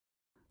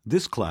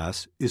This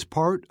class is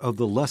part of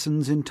the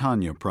Lessons in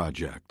Tanya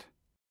project.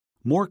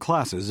 More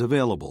classes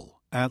available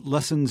at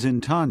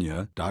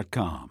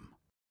lessonsintanya.com.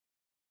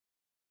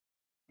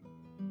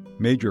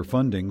 Major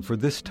funding for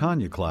this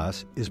Tanya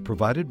class is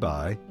provided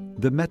by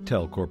the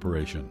Mettel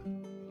Corporation.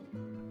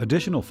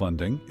 Additional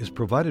funding is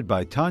provided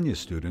by Tanya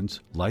students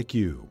like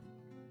you.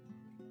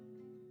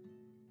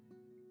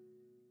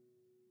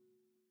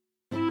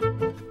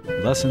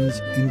 Lessons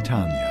in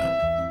Tanya.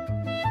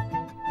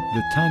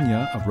 The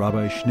Tanya of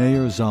Rabbi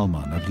Schneur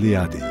Zalman of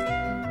Liadi,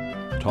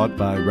 taught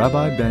by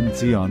Rabbi Ben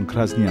Zion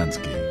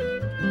Krasniansky.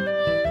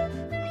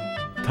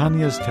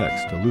 Tanya's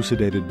text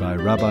elucidated by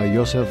Rabbi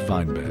Yosef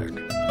Weinberg.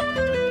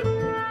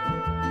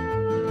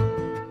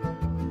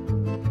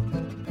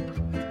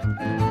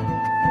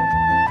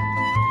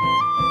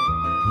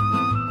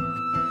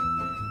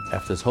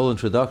 After this whole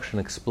introduction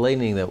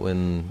explaining that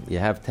when you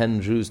have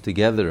 10 Jews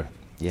together,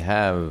 you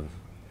have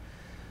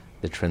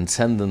the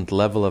transcendent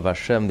level of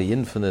Hashem, the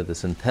infinite,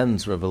 this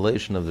intense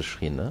revelation of the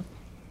Shekhinah.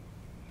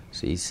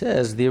 So he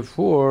says,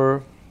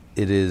 therefore,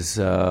 it is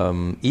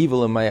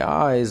evil in my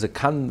eyes, a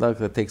conduct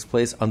that takes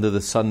place under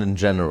the sun in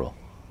general.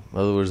 In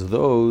other words,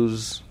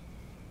 those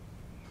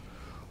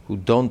who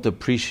don't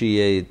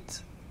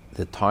appreciate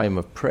the time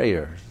of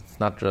prayer.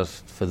 It's not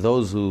just for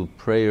those who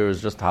prayer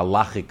is just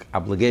halachic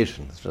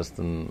obligation. It's just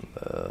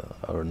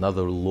or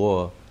another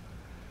law,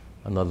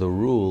 another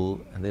rule,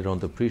 and they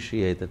don't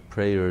appreciate that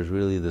prayer is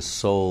really the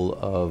soul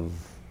of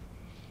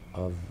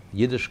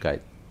Yiddishkeit.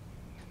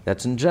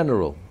 That's in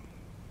general.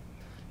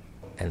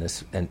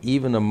 And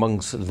even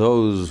amongst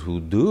those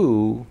who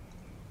do,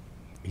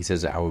 he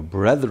says, our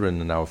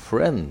brethren and our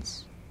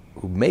friends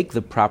who make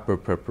the proper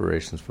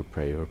preparations for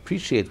prayer,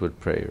 appreciate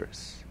what prayer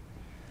is.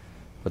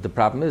 But the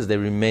problem is they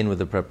remain with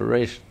the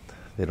preparation.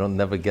 They don't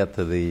never get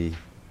to the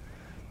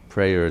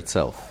prayer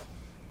itself.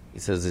 He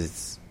says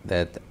it's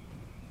that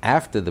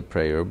after the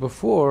prayer,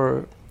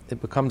 before, it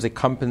becomes a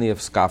company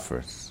of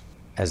scoffers.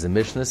 As the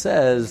Mishnah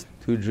says,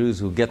 two Jews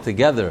who get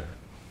together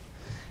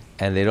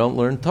and they don't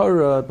learn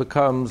Torah, it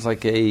becomes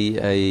like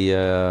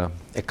a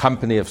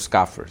company of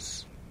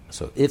scoffers.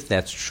 So if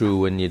that's true,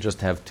 when you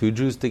just have two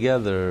Jews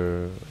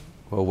together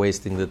who are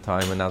wasting the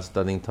time and not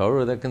studying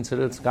Torah, they're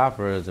considered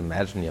scoffers.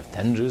 Imagine you have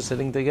 10 Jews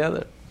sitting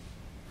together.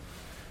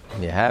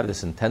 And you have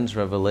this intense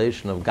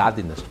revelation of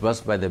godliness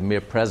just by the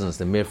mere presence,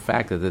 the mere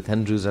fact that the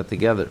 10 Jews are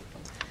together.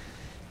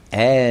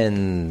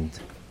 And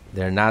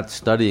they're not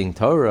studying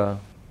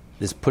Torah,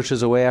 this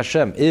pushes away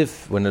Hashem.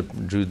 If, when a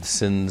Jew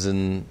sins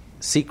in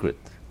secret,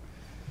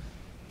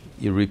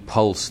 you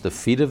repulse the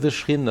feet of the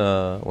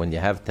Shekhinah, when you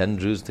have 10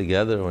 Jews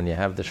together, when you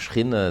have the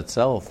Shekhinah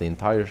itself, the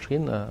entire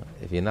Shekhinah,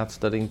 if you're not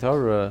studying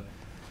Torah,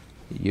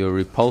 you're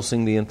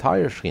repulsing the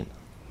entire Shekhinah.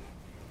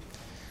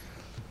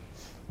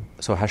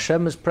 So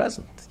Hashem is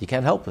present. You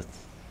can't help it.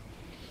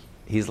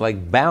 He's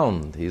like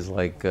bound. He's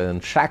like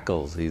in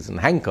shackles. He's in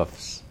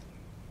handcuffs.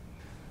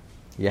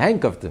 You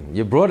handcuffed him.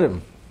 You brought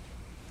him.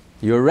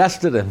 You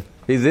arrested him.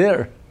 He's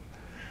there.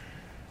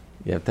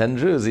 You have 10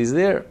 Jews. He's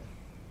there.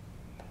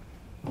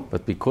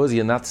 But because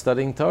you're not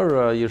studying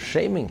Torah, you're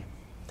shaming him.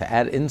 To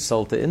add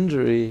insult to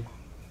injury,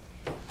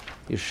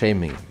 you're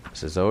shaming him.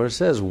 So Zohar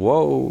says,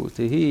 woe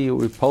to he who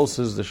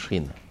repulses the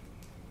Shekhinah.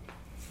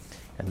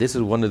 And this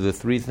is one of the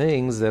three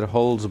things that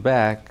holds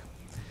back,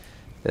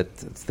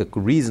 that's the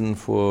reason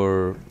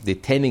for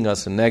detaining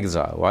us in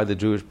exile. Why the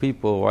Jewish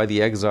people, why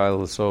the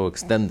exile is so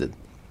extended.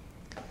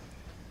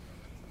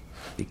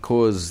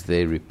 Because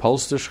they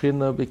repulse the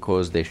Shekhinah,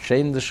 because they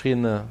shame the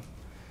Shekhinah.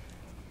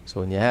 So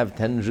when you have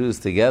 10 Jews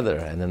together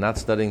and they're not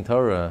studying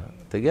Torah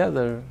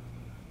together,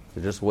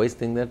 they're just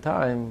wasting their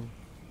time,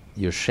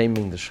 you're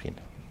shaming the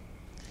Shekhinah.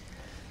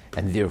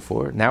 And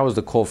therefore, now is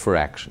the call for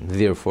action.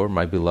 Therefore,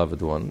 my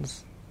beloved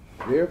ones,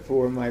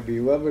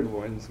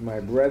 my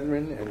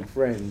brethren and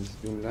friends,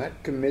 do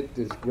not commit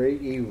this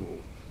great evil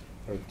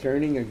of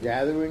turning a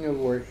gathering of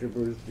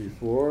worshippers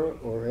before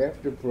or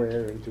after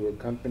prayer into a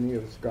company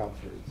of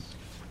scoffers,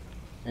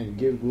 and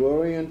give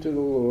glory unto the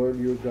Lord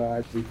your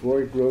God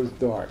before it grows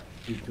dark,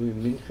 between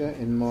Mincha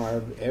and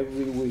Marv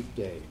every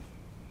weekday.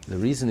 The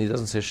reason he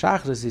doesn't say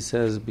Shachris, he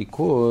says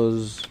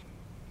because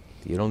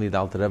you don't need the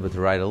Alter Rebbe to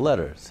write a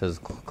letter. It says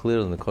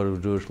clearly in the Code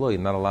of Jewish Law,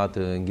 you're not allowed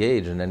to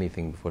engage in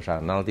anything before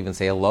Shachris. Not allowed to even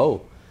say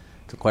hello.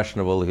 It's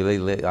questionable if you're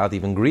allowed to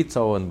even greet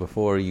someone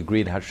before you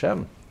greet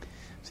Hashem.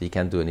 So you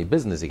can't do any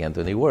business, you can't do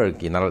any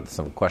work. You're not.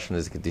 Some question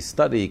is, could you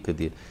study? Could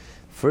you?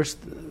 First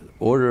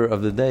order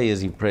of the day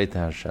is you pray to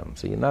Hashem.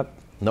 So you're not.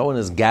 No one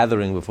is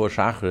gathering before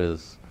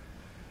Shachris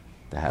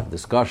to have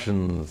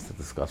discussions, to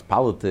discuss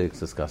politics,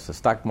 discuss the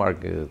stock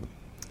market.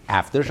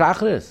 After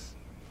Shachris,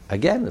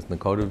 again, it's in the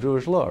Code of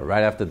Jewish Law.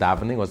 Right after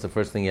davening, what's the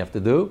first thing you have to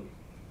do?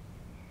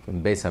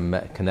 From Beis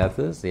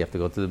HaKnesses, you have to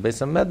go to the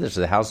Beis HaMedrash,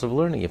 the house of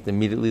learning. You have to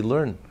immediately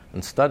learn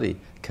and study,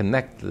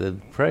 connect the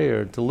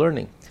prayer to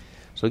learning.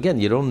 So again,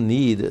 you don't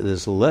need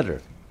this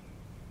letter.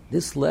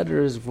 This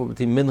letter is for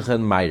between Mincha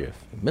and Ma'ariv.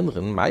 Mincha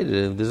and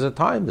Ma'ariv, there's a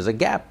time, there's a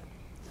gap.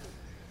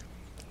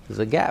 There's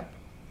a gap.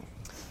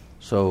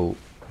 So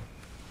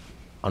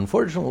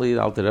Unfortunately,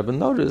 the Alter Rebbe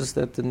noticed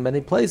that in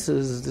many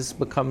places this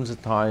becomes a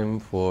time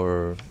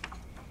for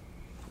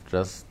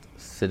just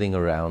sitting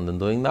around and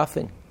doing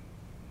nothing,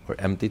 or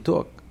empty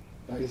talk.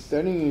 By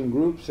studying in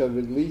groups of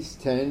at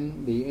least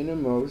 10, the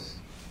innermost,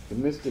 the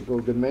mystical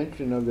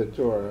dimension of the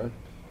Torah,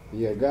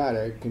 the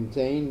Haggadah,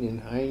 contained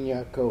in Ein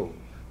Yaakov.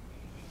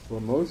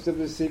 For most of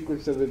the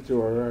secrets of the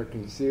Torah are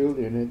concealed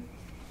in it.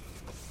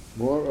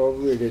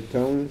 Moreover, it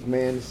atones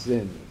man's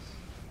sins.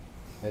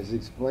 As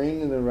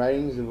explained in the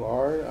writings of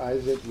R.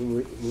 Isaac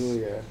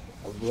Luria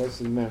of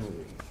blessed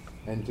memory,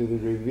 and to the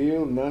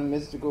revealed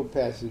non-mystical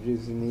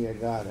passages in the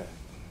Haggadah.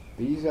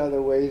 These are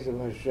the ways of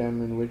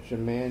Hashem in which a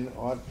man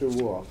ought to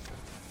walk,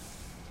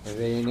 and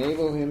they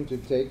enable him to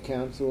take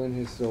counsel in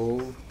his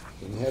soul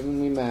in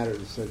heavenly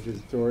matters such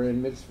as Torah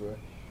and Mitzvah,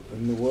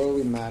 in the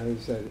worldly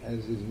matters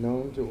as is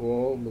known to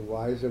all the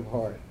wise of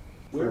heart.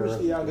 Where is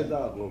the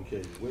Haggadah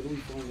located? Where do we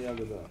find the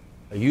Haggadah?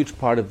 A huge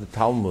part of the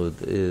Talmud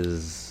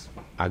is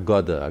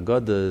Agada.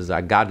 Agada is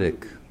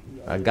Agadic.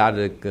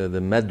 Agadic, the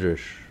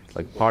Medrash, it's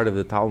like part of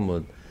the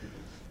Talmud.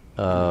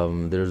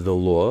 There's the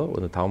law,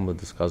 when the Talmud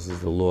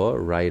discusses the law,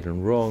 right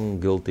and wrong,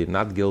 guilty,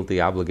 not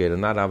guilty, obligated,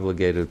 not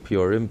obligated,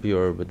 pure,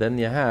 impure. But then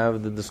you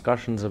have the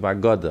discussions of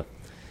Agada,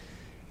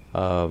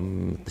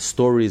 the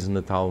stories in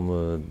the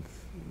Talmud,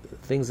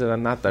 things that are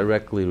not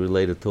directly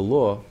related to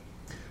law,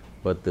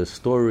 but the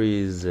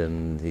stories,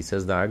 and he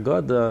says the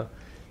Agada,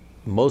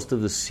 most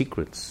of the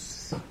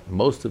secrets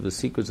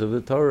of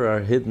the Torah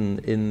are hidden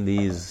in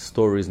these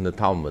stories in the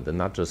Talmud. They're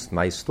not just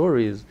nice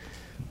stories,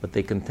 but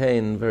they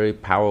contain very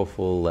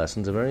powerful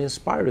lessons and very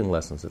inspiring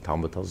lessons. The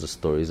Talmud tells us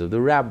stories of the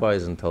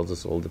rabbis and tells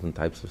us all different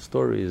types of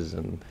stories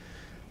and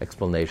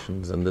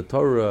explanations. And the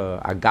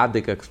Torah,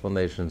 Agadic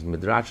explanations,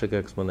 Midrashic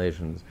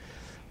explanations.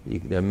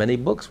 There are many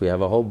books. We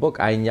have a whole book,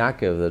 Ein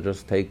Yaakov, that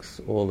just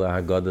takes all the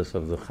Haggadahs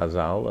of the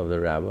Chazal, of the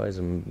rabbis,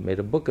 and made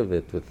a book of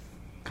it with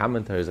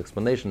commentaries,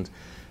 explanations.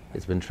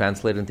 It's been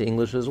translated into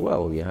English as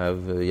well. You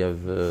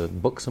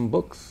have books and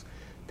books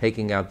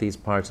taking out these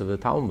parts of the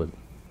Talmud.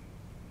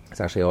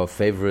 It's actually our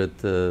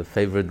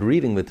favorite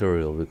reading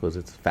material because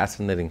it's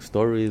fascinating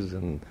stories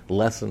and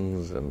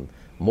lessons and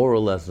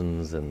moral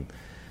lessons and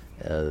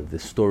the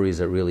stories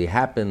that really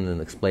happen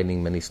and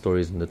explaining many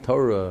stories in the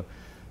Torah.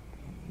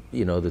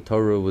 You know, the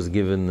Torah was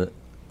given, the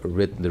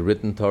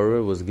written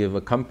Torah was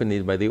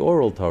accompanied by the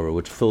oral Torah,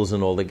 which fills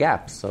in all the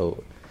gaps.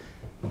 So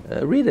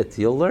read it,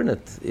 you'll learn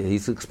it.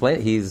 He's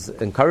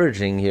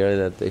encouraging here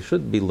that they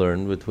should be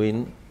learned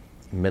between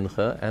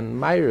Mincha and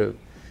Ma'ariv.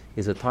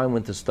 Is a time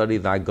when to study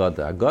the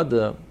Haggadah.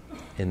 Haggadah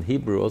in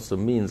Hebrew also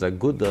means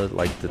Agudah,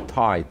 like to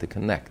tie, to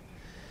connect.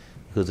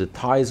 Because it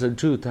ties a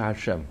Jew to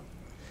Hashem,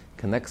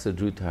 connects a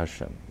Jew to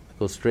Hashem. It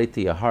goes straight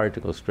to your heart,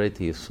 it goes straight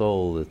to your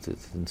soul, it's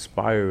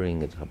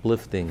inspiring, it's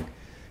uplifting,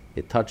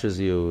 it touches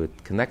you,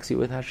 it connects you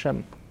with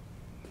Hashem.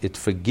 It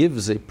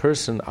forgives a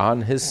person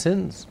on his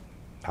sins.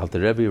 Alter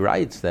Rebbe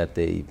writes that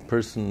a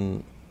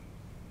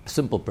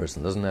simple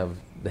person, doesn't have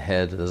the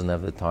head, doesn't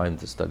have the time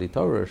to study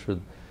Torah,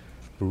 should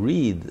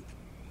read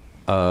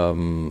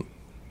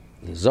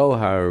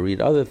Zohar,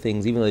 read other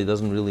things, even though he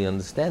doesn't really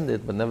understand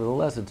it, but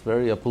nevertheless it's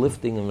very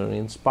uplifting and very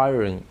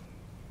inspiring.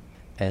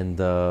 And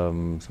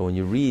so when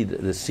you read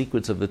the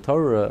secrets of the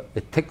Torah,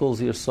 it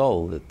tickles your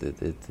soul,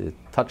 it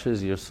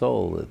touches your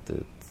soul,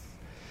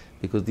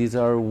 because these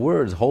are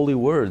words, holy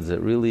words,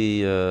 that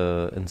really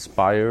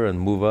inspire and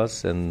move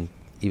us. And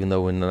even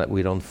though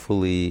we don't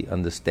fully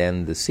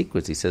understand the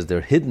secrets, he says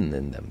they're hidden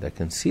in them, they're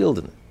concealed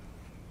in it.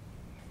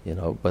 You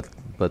know, but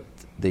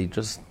they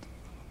just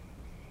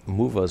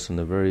move us in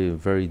a very,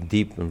 very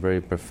deep and very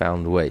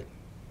profound way.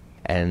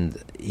 And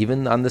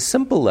even on the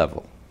simple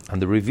level, on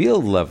the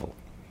revealed level,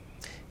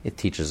 it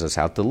teaches us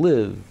how to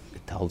live,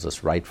 it tells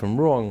us right from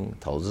wrong,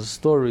 it tells us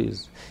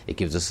stories, it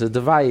gives us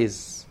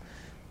advice,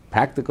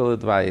 practical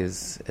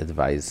advice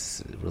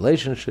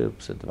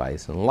relationships,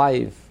 advice in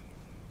life.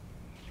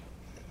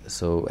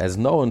 So as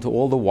known to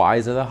all the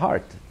wise of the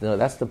heart. You know,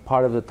 that's the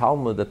part of the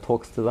Talmud that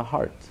talks to the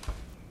heart.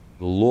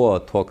 The law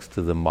talks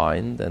to the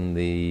mind, and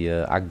the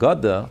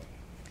Haggadah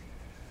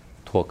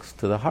talks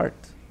to the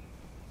heart.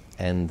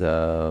 And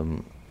a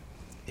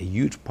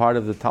huge part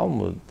of the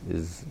Talmud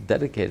is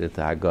dedicated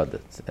to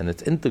Haggadah, and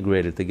it's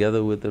integrated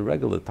together with the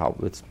regular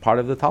Talmud. It's part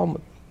of the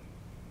Talmud.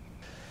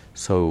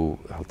 So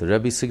the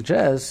Rebbe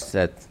suggests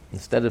that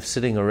instead of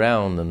sitting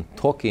around and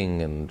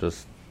talking and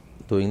just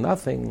doing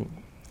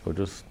nothing, or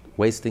just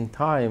wasting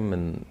time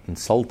and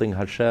insulting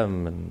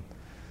Hashem, and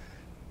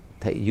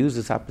use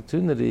this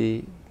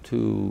opportunity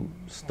to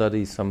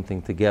study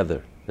something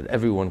together, that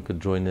everyone could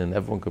join in,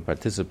 everyone could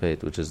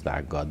participate, which is the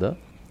Haggadah.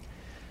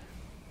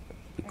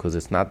 Because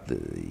it's not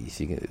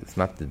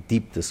the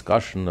deep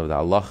discussion of the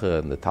halacha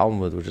and the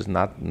Talmud, which is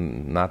not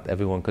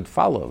everyone could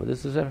follow. But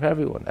this is for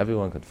everyone.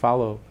 Everyone could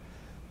follow,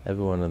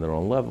 everyone on their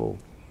own level.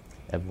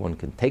 Everyone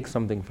can take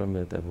something from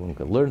it, everyone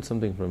can learn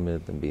something from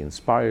it and be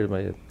inspired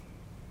by it.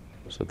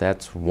 So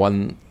that's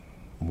one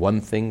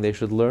thing they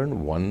should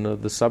learn, one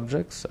of the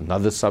subjects.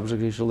 Another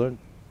subject they should learn.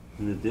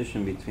 In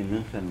addition, between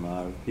Mincha and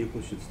Ma'ariv,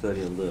 people should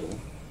study a little,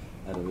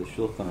 out of the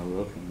Shulchan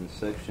Aruch in the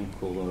section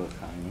called Orach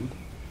Chaim,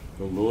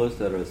 the laws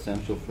that are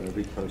essential for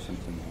every person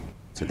to know.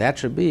 So that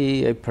should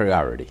be a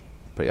priority.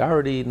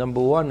 Priority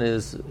number one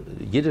is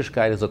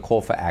Yiddishkeit is a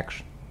call for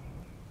action.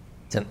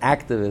 It's an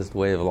activist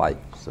way of life.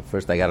 So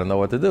first I got to know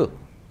what to do.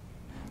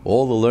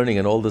 All the learning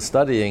and all the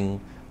studying,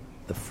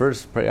 the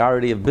first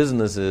priority of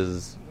business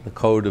is the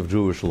code of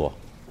Jewish law.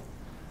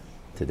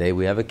 Today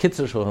we have a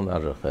Kitzur Shulchan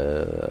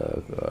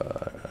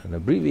Aruch, an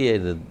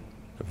abbreviated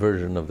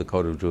version of the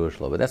code of Jewish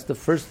law. But that's the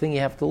first thing you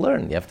have to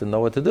learn. You have to know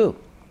what to do.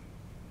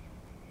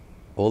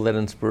 All that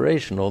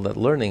inspiration, all that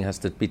learning has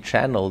to be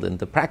channeled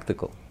into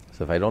practical.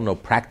 So if I don't know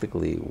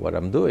practically what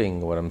I'm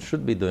doing, what I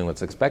should be doing,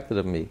 what's expected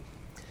of me,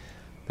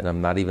 then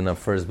I'm not even on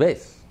first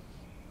base.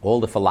 All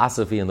the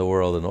philosophy in the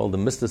world and all the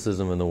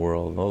mysticism in the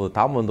world and all the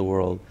Talmud in the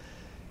world,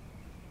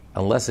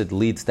 unless it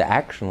leads to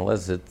action,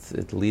 unless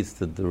it leads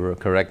to the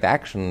correct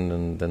action,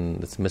 and then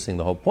it's missing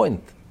the whole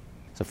point.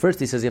 So first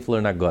he says you have to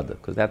learn Haggadah,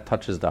 because that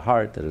touches the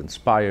heart, that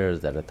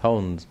inspires, that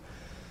atones.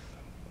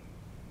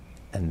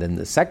 And then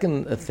the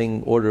second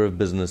order of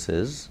business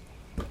is,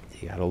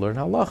 you got to learn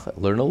halacha.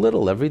 Learn a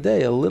little every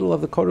day, a little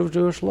of the code of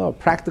Jewish law,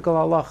 practical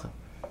halacha.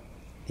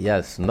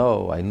 Yes,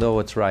 no, I know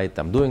what's right,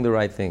 I'm doing the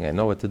right thing, I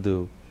know what to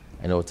do,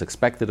 I know what's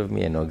expected of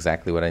me, I know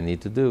exactly what I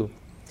need to do.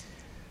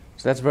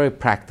 So that's very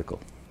practical.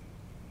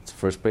 It's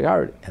first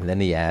priority. And then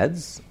he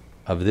adds,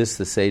 of this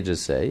the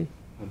sages say,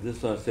 of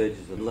this our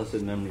sages of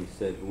blessed memory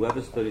said,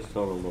 whoever studies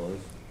Torah laws,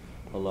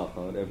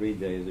 halacha, every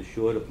day is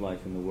assured of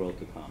life in the world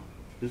to come.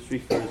 This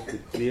refers to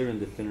clear and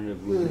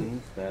definitive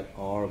rulings that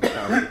are of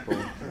practical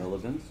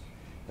relevance,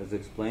 as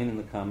explained in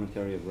the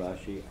commentary of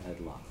Rashi ad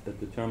lach, that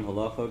the term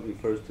halacha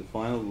refers to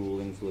final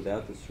rulings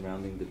without the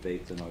surrounding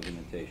debates and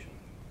argumentation.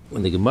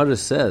 When the Gemara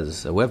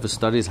says, whoever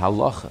studies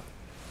halacha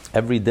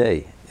every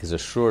day is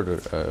assured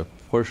a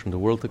portion of the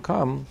world to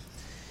come,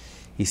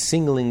 he's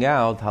singling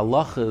out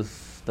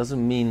halachas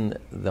doesn't mean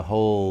the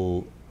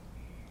whole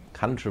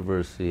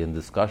controversy and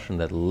discussion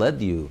that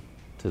led you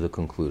to the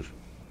conclusion.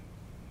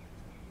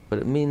 But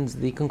it means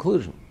the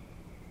conclusion,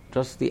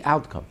 just the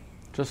outcome,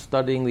 just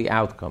studying the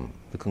outcome,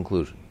 the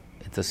conclusion.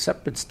 It's a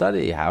separate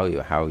study, how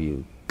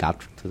you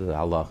got to the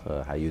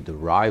halacha, how you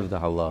derived the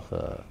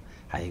halacha,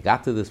 how you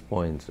got to this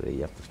point. So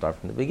you have to start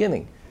from the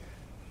beginning,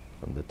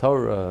 from the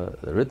Torah,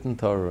 the written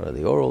Torah,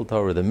 the oral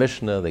Torah, the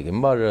Mishnah, the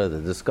Gemara,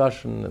 the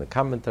discussion, the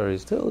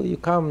commentaries, till you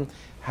come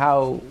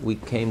how we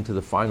came to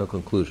the final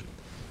conclusion.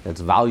 It's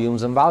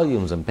volumes and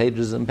volumes and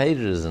pages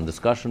and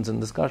discussions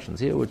and discussions.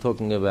 Here we're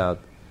talking about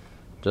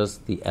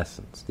just the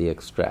essence, the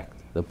extract,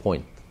 the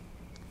point,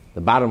 the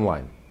bottom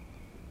line.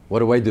 What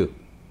do I do?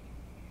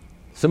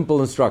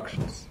 Simple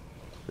instructions.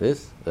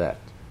 This, that.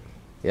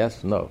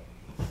 Yes, no.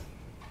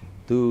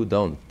 Do,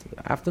 don't.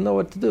 I have to know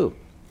what to do.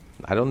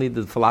 I don't need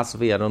the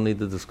philosophy, I don't need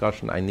the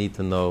discussion. I need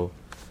to know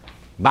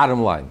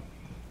bottom line.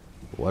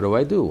 What do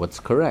I do? What's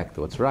correct?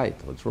 What's right?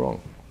 What's wrong?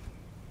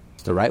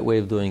 It's the right way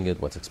of doing it,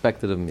 what's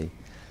expected of me.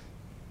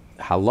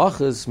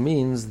 Halachas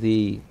means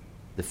the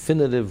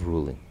definitive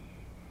ruling.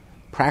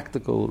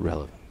 Practical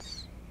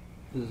relevance.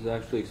 This is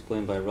actually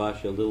explained by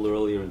Rashi a little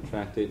earlier in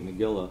Tractate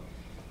Megillah,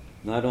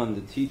 not on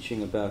the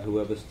teaching about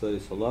whoever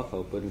studies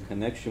halacha, but in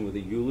connection with a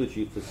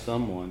eulogy for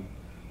someone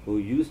who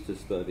used to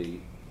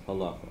study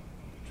halacha.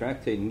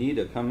 Tractate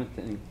Nida,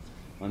 commenting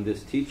on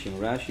this teaching,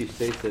 Rashi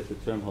states that the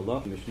term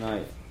halacha,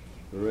 Mishnayah,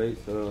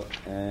 Reisa,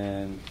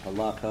 and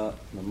halacha,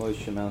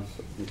 Moshe Mount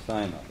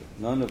Sinai,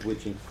 none of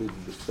which include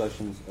the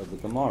discussions of the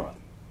Gemara.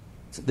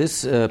 So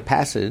this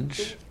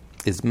passage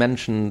is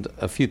mentioned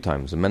a few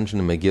times. It's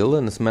mentioned in Megillah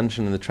and it's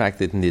mentioned in the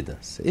Tractate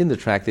Nida. So in the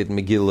Tractate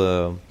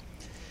Megillah,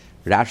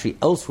 Rashi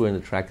elsewhere in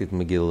the Tractate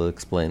Megillah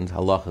explains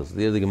halachas.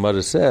 There the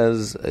Gemara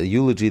says a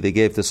eulogy they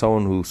gave to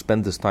someone who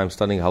spent his time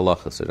studying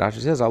halachas. So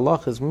Rashi says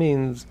halachas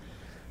means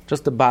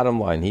just the bottom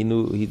line. He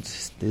knew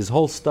his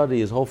whole study,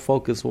 his whole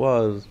focus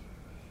was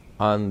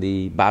on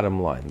the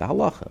bottom line, the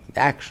halacha, the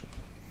action.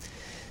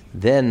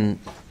 Then,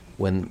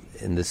 when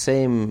in the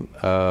same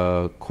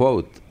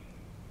quote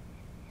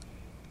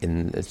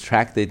in the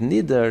Tractate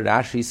Nida,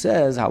 Rashi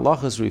says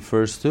halachas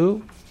refers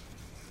to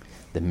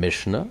the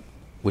Mishnah,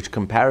 which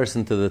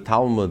comparison to the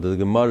Talmud, the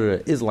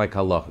Gemara, is like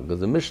halacha, because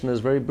the Mishnah is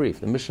very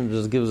brief. The Mishnah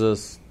just gives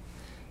us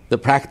the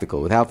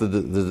practical, without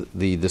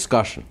the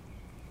discussion.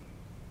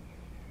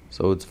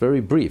 So it's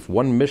very brief.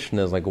 One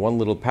Mishnah is like one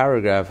little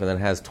paragraph, and then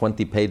has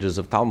 20 pages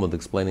of Talmud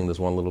explaining this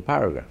one little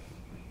paragraph.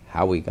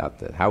 How we got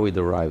that, how we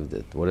derived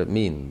it, what it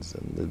means,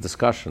 and the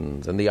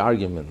discussions, and the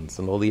arguments,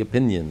 and all the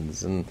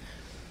opinions, and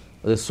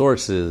the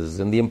sources,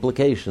 and the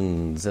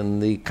implications,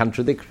 and the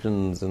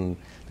contradictions, and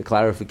the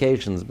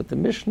clarifications. But the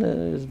Mishnah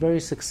is very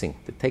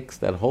succinct. It takes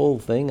that whole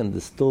thing and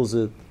distills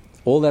it,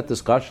 all that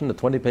discussion, the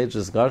 20-page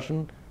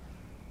discussion,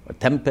 or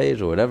 10-page,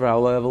 or whatever,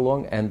 however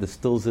long, and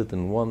distills it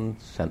in one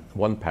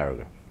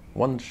paragraph,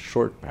 one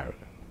short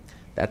paragraph.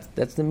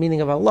 That's the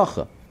meaning of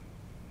halacha.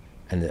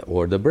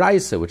 Or the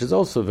Braisa, which is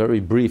also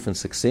very brief and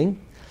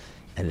succinct.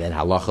 And then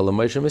halacha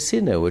l'Moshe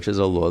Messina, which is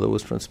a law that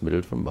was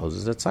transmitted from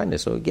Moses at Sinai.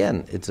 So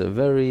again, it's a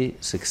very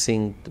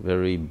succinct,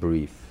 very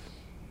brief.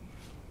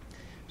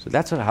 So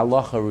that's what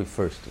halacha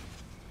refers to.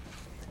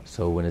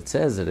 So when it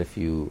says that if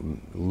you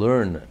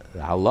learn the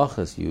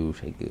halachas, you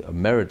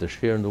merit a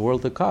share in the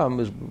world to come,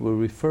 we're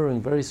referring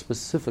very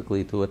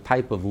specifically to a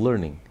type of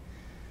learning.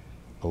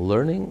 A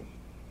learning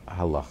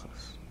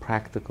halachas,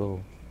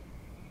 practical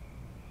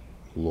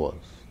laws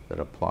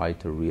that apply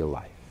to real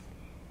life.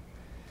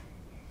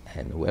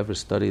 And whoever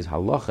studies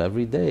halacha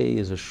every day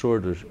is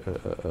assured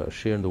a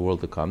share in the world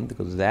to come,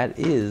 because that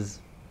is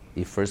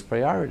the first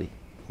priority.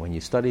 When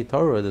you study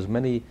Torah, there's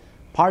many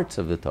parts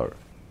of the Torah.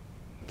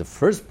 The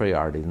first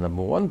priority, the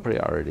number one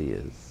priority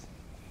is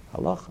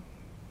halacha.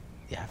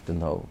 You have to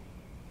know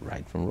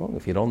right from wrong.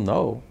 If you don't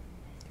know,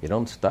 if you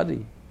don't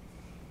study,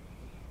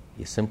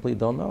 you simply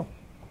don't know.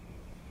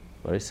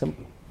 Very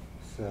simple.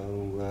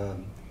 So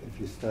if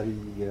you study,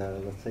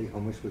 let's say,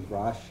 Chumash with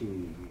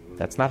Rashi...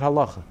 That's not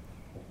halacha.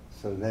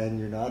 So then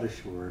you're not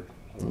assured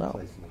of a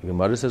place in the Your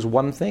mother says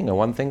one thing, and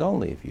one thing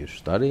only. If you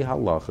study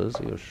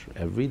halachas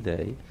every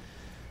day,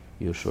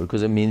 you're sure,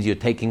 because it means you're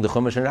taking the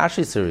Chumash and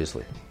Rashi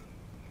seriously.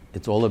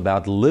 It's all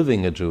about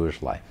living a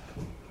Jewish life.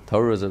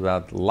 Torah is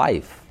about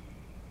life.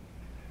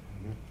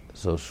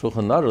 So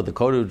Shulchan Aruch, the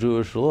Code of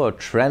Jewish Law,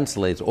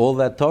 translates all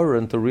that Torah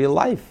into real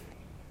life.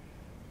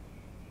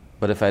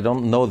 But if I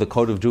don't know the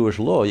Code of Jewish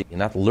Law, you're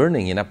not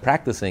learning, you're not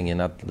practicing, you're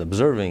not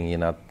observing, you're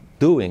not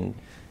doing,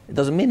 it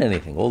doesn't mean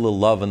anything. All the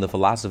love and the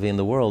philosophy in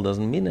the world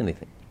doesn't mean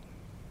anything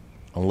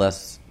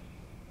unless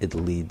it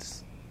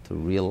leads to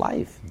real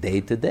life,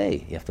 day to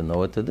day. You have to know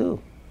what to do,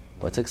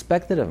 what's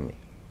expected of me.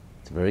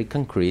 It's very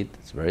concrete,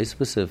 it's very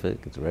specific,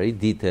 it's very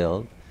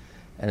detailed,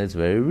 and it's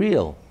very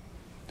real.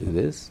 Do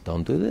this,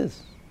 don't do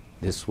this.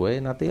 This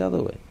way, not the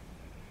other way.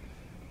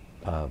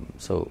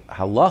 So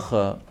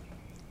halacha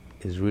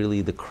is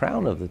really the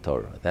crown of the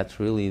Torah. That's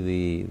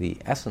really the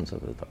essence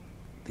of the Torah,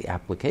 the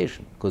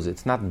application, because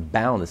it's not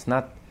bound, it's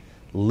not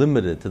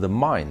limited to the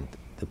mind.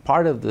 The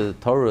part of the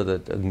Torah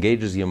that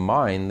engages your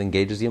mind.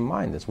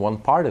 It's one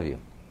part of you.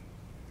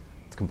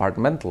 It's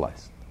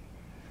compartmentalized.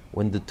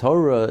 When the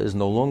Torah is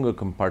no longer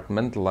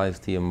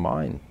compartmentalized to your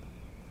mind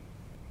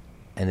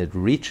and it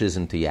reaches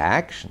into your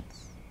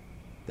actions,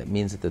 that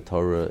means that the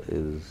Torah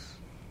is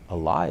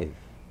alive,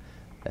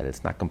 that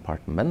it's not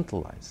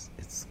compartmentalized,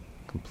 it's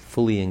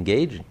fully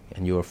engaging,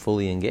 and you are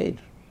fully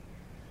engaged.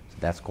 So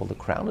that's called the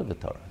crown of the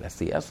Torah. That's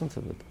the essence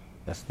of it.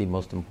 That's the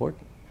most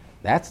important.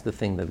 That's the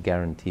thing that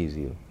guarantees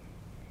you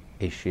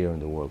a share in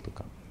the world to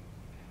come.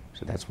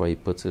 So that's why he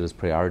puts it as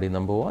priority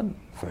number one.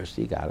 First,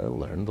 you got to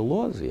learn the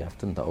laws. You have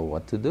to know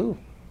what to do,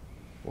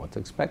 what's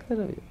expected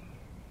of you.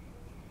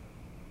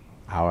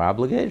 Our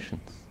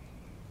obligations.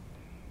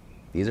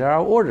 These are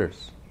our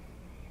orders.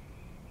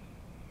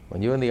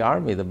 When you're in the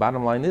army, the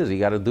bottom line is you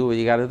got to do what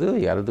you got to do.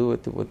 You got to do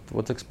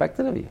what's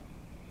expected of you.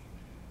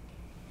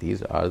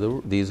 These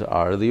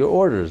are your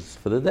orders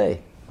for the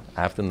day.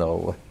 I have to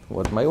know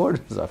what my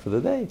orders are for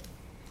the day.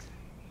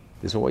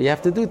 This is what you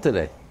have to do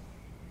today.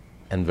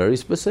 And very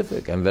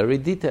specific and very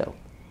detailed.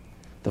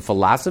 The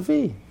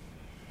philosophy,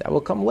 that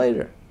will come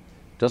later.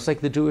 Just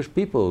like the Jewish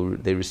people,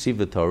 they receive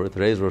the Torah.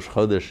 Today is Rosh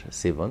Chodesh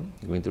Sivan.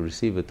 You're going to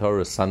receive the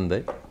Torah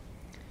Sunday.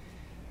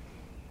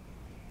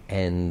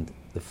 And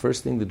the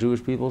first thing the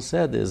Jewish people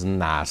said is,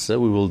 Nasa,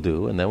 we will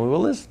do, and then we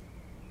will listen.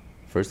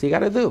 First you got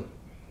to do.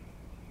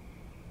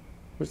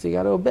 First you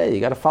got to obey.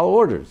 You got to follow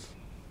orders.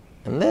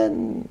 And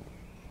then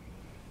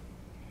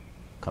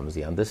comes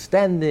the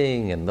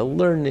understanding and the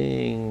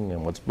learning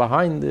and what's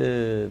behind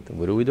it, and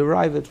where do we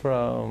derive it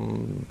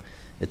from,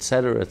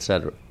 etc.,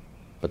 etc.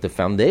 But the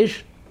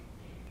foundation,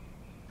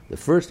 the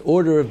first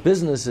order of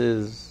business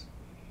is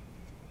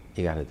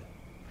you got to do.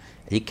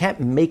 You can't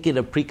make it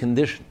a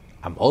precondition.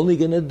 I'm only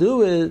going to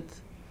do it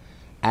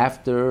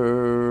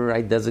after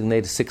I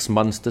designate 6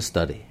 months to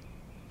study.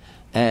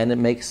 And it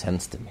makes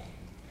sense to me.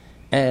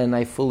 And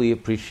I fully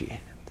appreciate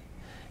it.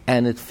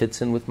 And it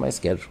fits in with my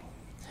schedule.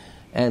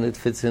 And it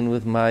fits in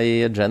with my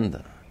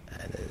agenda.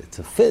 And it's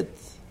a fit.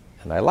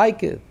 And I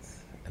like it.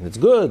 And it's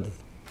good.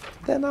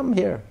 Then I'm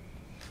here.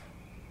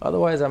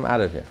 Otherwise, I'm out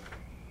of here.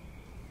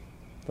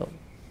 So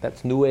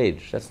that's New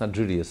Age. That's not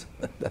Judaism.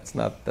 That's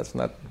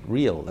not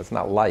real. That's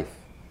not life.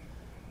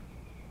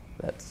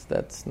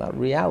 That's not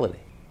reality.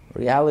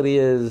 Reality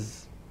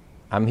is,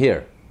 I'm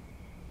here.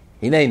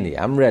 Hineni,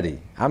 I'm ready.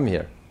 I'm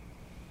here.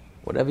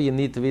 Whatever you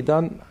need to be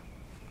done,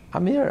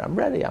 I'm here. I'm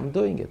ready. I'm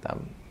doing it.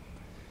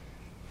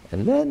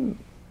 And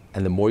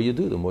the more you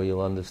do, the more you'll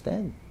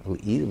understand. It'll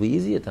be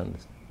easier to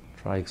understand.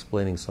 Try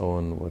explaining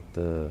someone what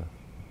the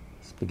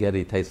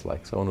spaghetti tastes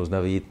like. Someone who's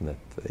never eaten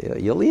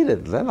it. You'll eat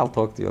it. Then I'll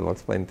talk to you. I'll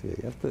explain to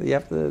you. You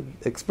have to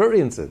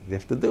experience it. You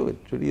have to do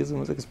it. Judaism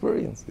is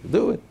experience. You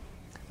do it.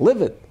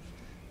 Live it.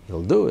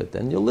 You'll do it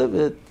and you'll live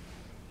it.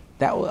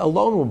 That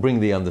alone will bring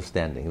the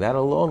understanding. That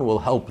alone will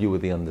help you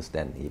with the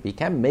understanding. If you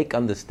can't make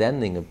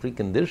understanding a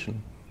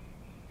precondition,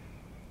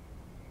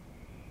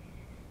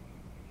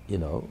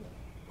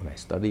 when I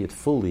study it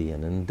fully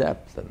and in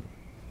depth, and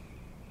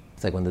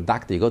it's like when you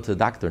go to the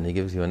doctor and he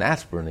gives you an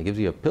aspirin, he gives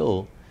you a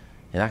pill,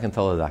 you're not going to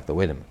tell the doctor,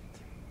 wait a minute,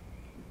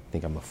 you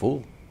think I'm a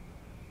fool?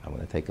 I'm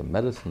going to take a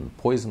medicine,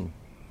 poison,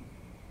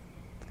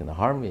 it's going to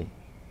harm me.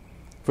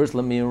 First,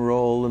 let me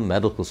enroll in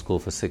medical school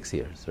for 6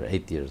 years or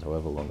 8 years,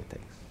 however long it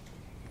takes.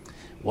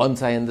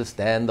 Once I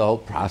understand the whole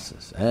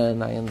process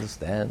and I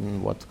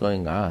understand what's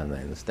going on,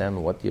 I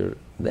understand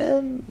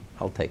then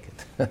I'll take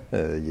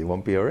it. You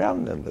won't be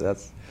around then,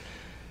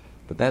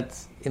 but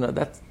that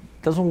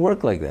doesn't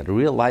work like that.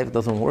 Real life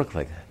doesn't work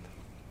like that.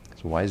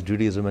 So why is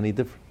Judaism any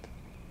different?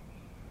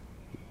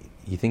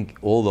 You think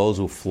all those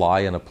who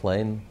fly in a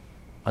plane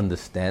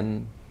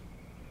understand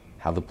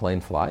how the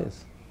plane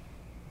flies?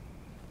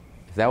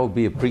 If that would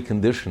be a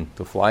precondition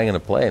to flying in a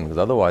plane, because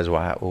otherwise,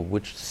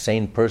 which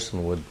sane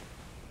person would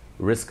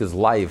risk his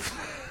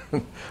life,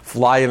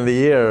 fly in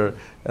the air,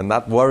 and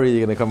not worry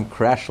you're going to come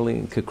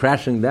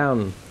crashing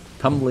down,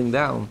 tumbling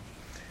down?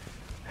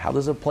 How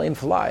does a plane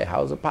fly?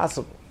 How is it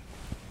possible?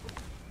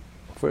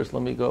 First,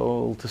 let me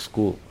go to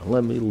school, and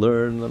let me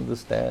learn and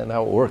understand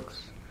how it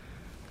works.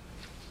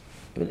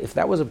 If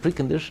that was a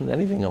precondition,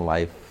 anything in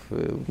life,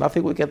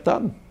 nothing would get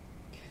done.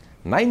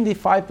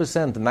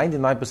 95% to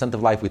 99%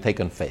 of life we take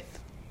on faith.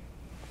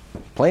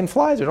 Plane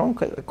flies, you don't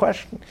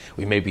question.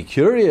 We may be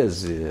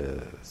curious.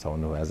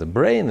 Someone who has a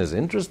brain is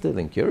interested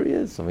and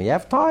curious. And when you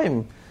have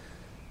time,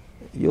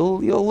 you'll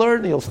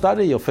learn, you'll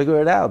study, you'll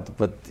figure it out.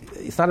 But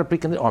it's not a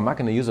precondition. I'm not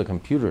going to use a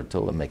computer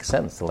until it makes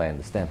sense, until I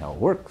understand how it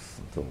works,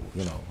 until,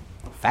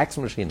 a fax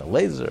machine, a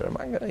laser,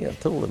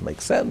 until it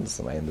makes sense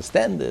and I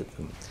understand it.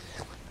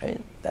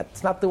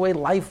 That's not the way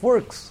life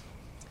works.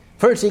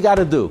 First you got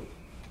to do.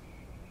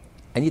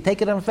 And you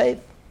take it on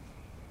faith.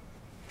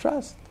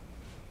 Trust.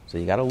 So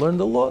you got to learn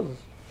the laws.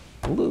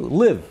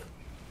 Live.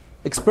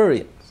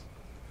 Experience.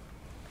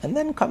 And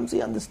then comes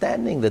the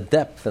understanding, the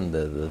depth, and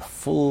the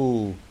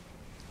full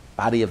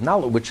body of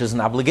knowledge, which is an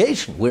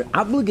obligation. We're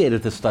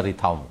obligated to study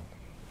Talmud.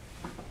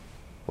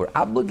 We're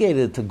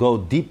obligated to go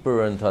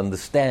deeper and to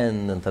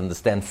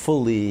understand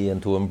fully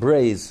and to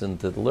embrace and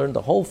to learn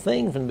the whole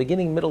thing from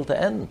beginning, middle to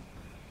end.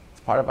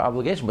 It's part of our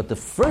obligation. But the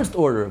first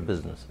order of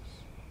business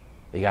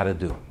you got to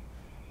do.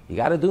 You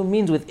got to do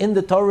means within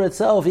the Torah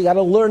itself, you got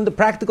to learn the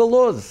practical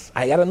laws.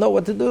 I got to know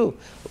what to do.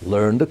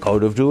 Learn the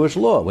code of Jewish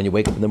law. When you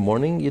wake up in the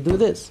morning, you do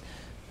this.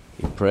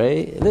 You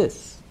pray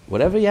this.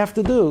 Whatever you have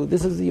to do,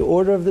 this is the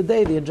order of the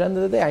day, the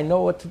agenda of the day. I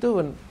know what to do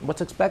and what's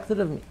expected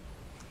of me.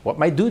 What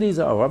my duties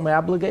are, what my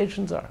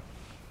obligations are,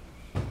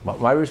 what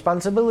my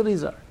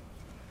responsibilities are.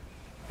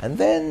 And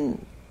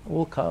then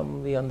will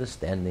come the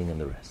understanding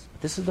and the rest.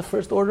 This is the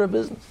first order of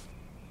business.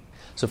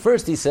 So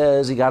first he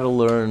says you got to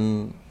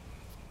learn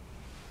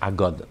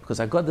Agoda,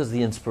 because Agoda is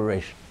the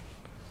inspiration.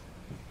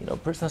 A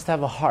person has to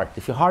have a heart.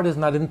 If your heart is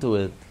not into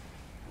it,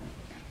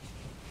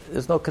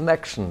 there's no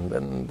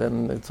connection,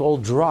 then it's all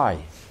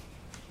dry.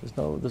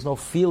 There's no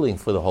feeling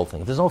for the whole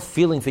thing. If there's no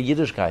feeling for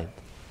Yiddishkeit,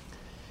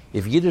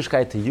 if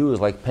Yiddishkeit to you is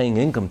like paying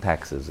income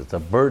taxes, it's a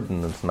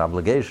burden, it's an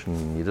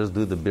obligation, you just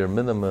do the bare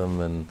minimum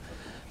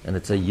and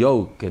it's a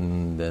yoke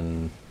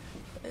and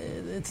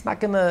it's not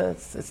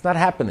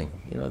happening.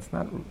 It's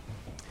not.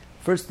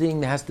 First thing,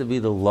 there has to be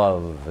the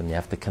love, and you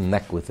have to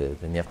connect with it,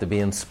 and you have to be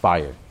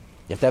inspired.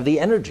 You have to have the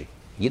energy.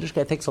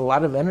 Yiddishkeit takes a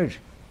lot of energy.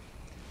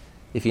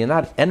 If you're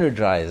not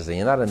energized, and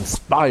you're not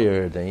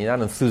inspired, and you're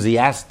not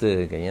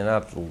enthusiastic, and you're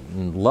not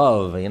in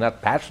love, and you're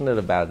not passionate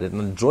about it,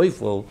 and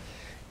joyful,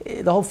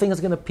 the whole thing is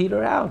going to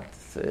peter out.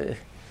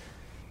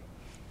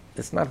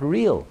 It's not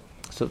real.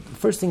 So the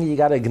first thing, you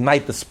got to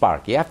ignite the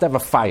spark. You have to have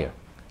a fire.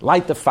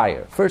 Light the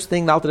fire. First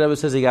thing, the Alter Rebbe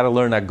says, you got to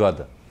learn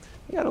Agoda.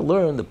 You got to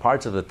learn the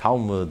parts of the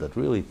Talmud that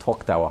really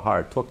talk to our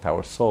heart, talk to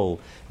our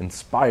soul,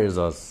 inspires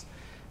us.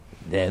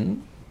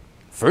 Then,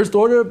 first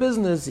order of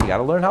business, you got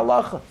to learn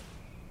halacha.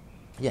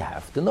 You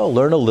have to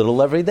learn a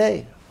little every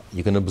day.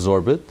 You can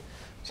absorb it,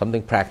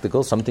 something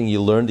practical, something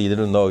you learned that you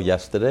didn't know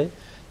yesterday,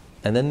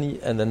 and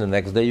then the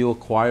next day you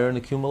acquire and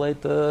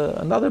accumulate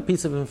another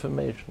piece of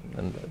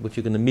information, which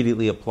you can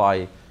immediately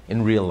apply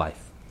in real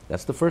life.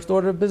 That's the first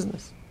order of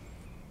business.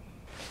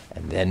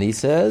 And then he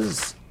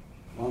says,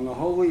 on the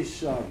Holy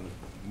Sabbath,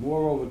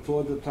 moreover,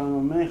 toward the time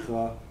of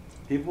Mecha,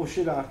 people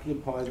should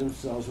occupy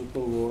themselves with the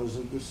laws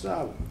of the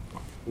Sabbath.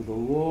 For the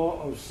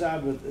law of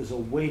Sabbath is a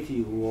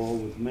weighty law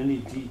with many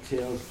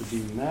details to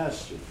be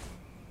mastered.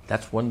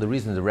 That's one of the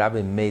reasons the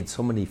rabbi made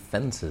so many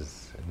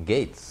fences and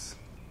gates.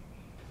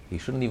 You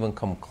shouldn't even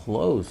come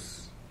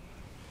close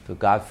to,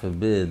 God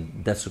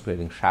forbid,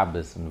 desecrating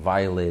Shabbos and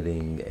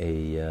violating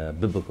a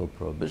biblical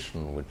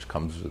prohibition, which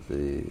comes with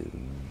the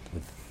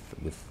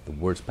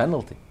worst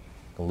penalty.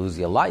 You can lose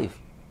your life.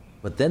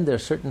 But then there are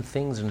certain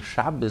things in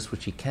Shabbos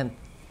which you can't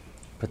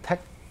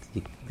protect.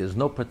 There's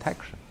no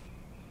protection.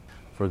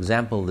 For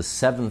example, the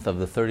 7th of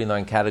the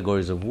 39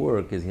 categories of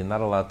work is you're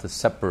not allowed to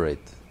separate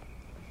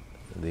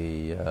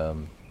the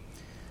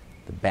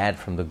bad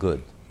from the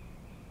good.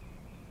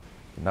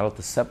 You're not allowed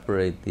to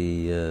separate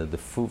the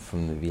food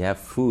from if you have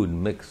food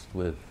mixed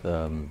with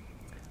the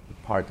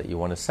part that you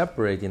want to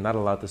separate, you're not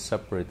allowed to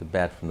separate the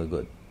bad from the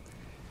good.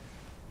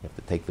 You have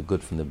to take the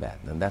good from the bad.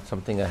 And that's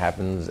something that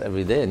happens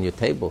every day on your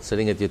table,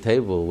 sitting at your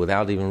table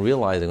without even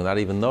realizing, without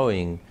even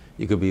knowing,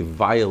 you could be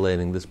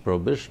violating this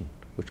prohibition,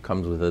 which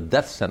comes with a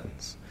death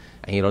sentence.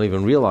 And you don't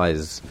even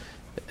realize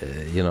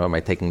Am I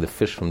taking the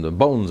fish from the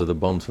bones or the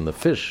bones from the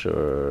fish?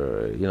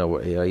 Or, you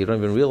don't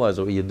even realize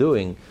what you're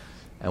doing.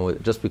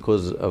 And just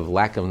because of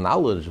lack of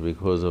knowledge,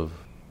 because of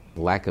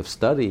lack of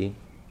study,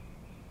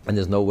 and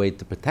there's no way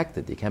to protect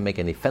it. You can't make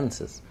any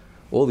fences.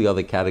 All the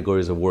other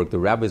categories of work, the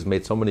rabbis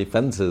made so many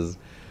fences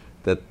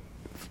that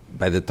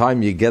by the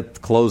time you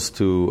get close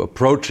to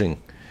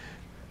approaching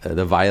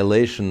the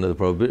violation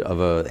of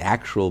an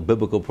actual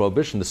biblical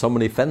prohibition, there's so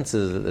many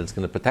fences that it's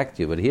going to protect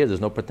you. But here, there's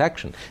no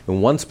protection.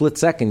 In one split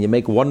second, you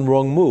make one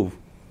wrong move.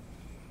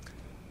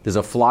 There's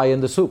a fly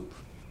in the soup.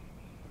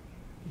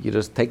 You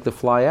just take the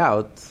fly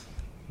out,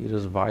 you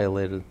just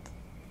violated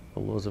the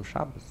laws of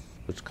Shabbos,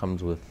 which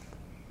comes with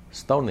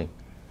stoning.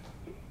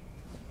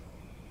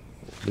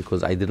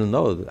 Because I didn't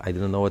know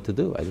what to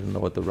do. I didn't know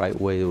what the right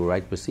way, the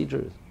right procedure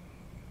is.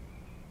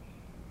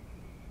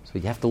 So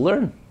you have to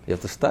learn. You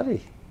have to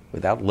study.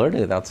 Without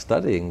learning, without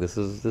studying, this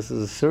is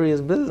a serious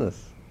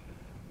business.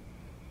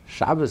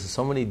 Shabbos is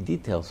so many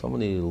details, so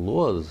many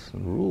laws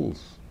and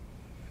rules.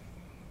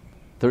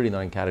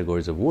 39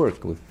 categories of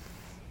work. With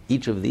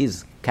each of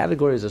these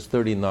categories, there's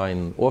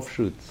 39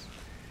 offshoots.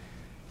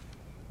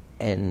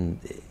 And,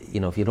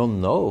 if you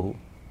don't know,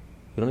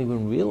 you don't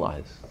even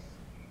realize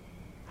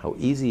how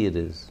easy it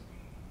is.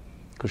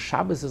 Because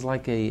Shabbos is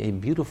like a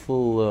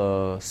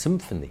beautiful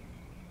symphony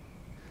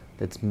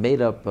that's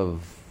made up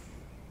of,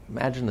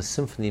 imagine a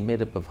symphony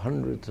made up of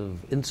hundreds of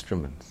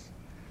instruments.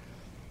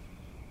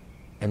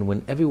 And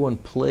when everyone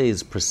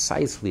plays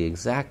precisely,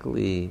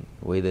 exactly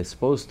the way they're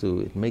supposed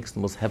to, it makes the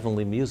most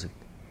heavenly music.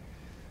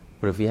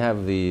 But if you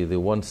have the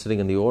one sitting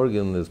in the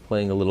organ is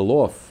playing a little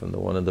off, and the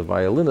one in the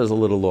violin is a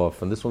little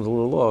off, and this one's a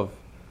little off,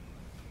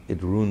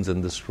 it ruins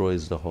and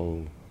destroys the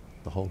whole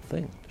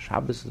thing.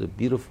 Shabbos is a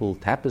beautiful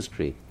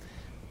tapestry,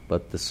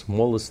 but the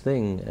smallest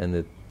thing, and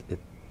it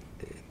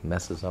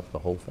messes up the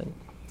whole thing.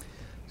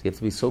 So you have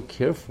to be so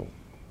careful.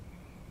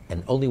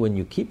 And only when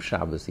you keep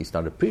Shabbos, you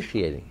start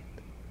appreciating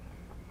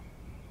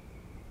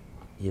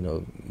it.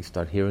 You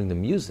start hearing the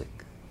music.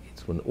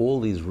 It's when all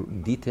these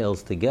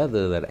details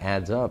together that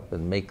adds up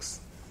and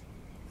makes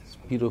this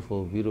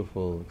beautiful,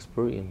 beautiful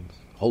experience,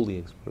 holy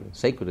experience,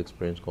 sacred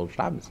experience called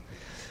Shabbos.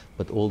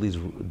 But all these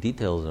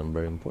details are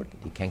very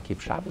important. You can't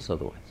keep Shabbos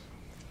otherwise.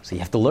 So you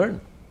have to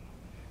learn.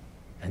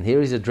 And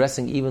here he's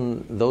addressing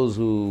even those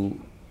who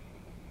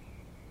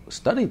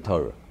study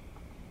Torah.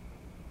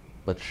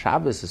 But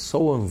Shabbos is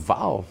so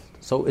involved,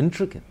 so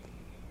intricate.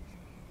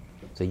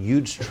 It's a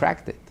huge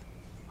tractate.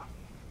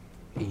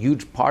 A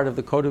huge part of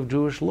the Code of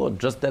Jewish Law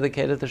just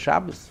dedicated to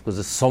Shabbos, because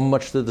there's so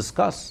much to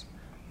discuss.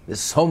 There's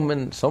so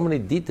many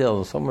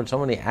details, so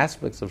many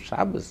aspects of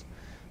Shabbos.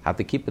 How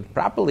to keep it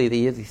properly,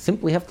 you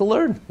simply have to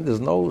learn.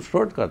 There's no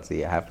shortcuts.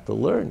 You have to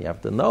learn. You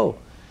have to know.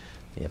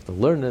 You have to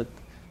learn it.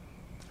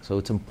 So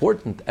it's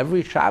important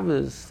every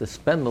Shabbos to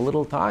spend a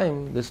little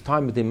time, this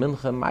time with the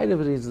Mincha and Maariv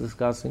that he's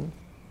discussing,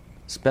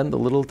 spend a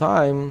little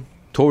time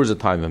towards the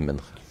time of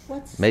Mincha.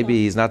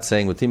 Maybe he's not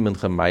saying with him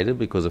Mincha and Maariv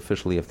because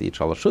officially you have to eat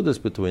Shalosh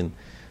Shudas between.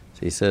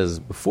 So he says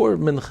before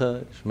Mincha,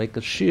 you should make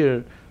a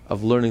shir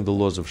of learning the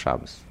laws of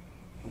Shabbos.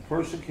 A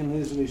person can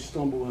easily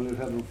stumble into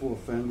heaven for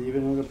offend,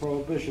 even in a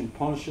prohibition,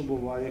 punishable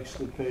by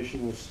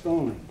extirpation or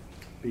stoning,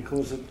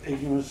 because of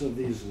ignorance of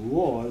these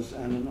laws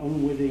and an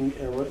unwitting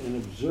error in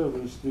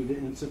observance through the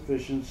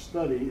insufficient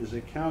study is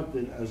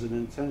accounted as an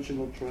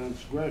intentional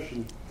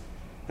transgression,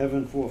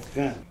 heaven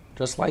forfend.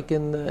 Just like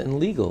in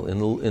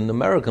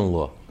American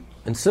law,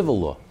 in civil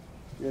law.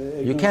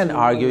 You can't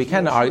argue.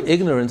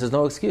 Ignorance is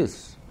no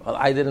excuse. Well,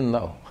 I didn't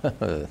know.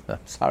 I'm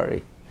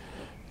sorry.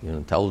 You're an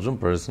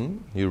intelligent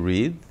person. You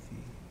read,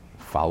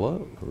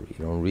 follow. Or you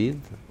don't read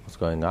what's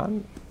going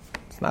on.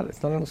 It's not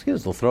an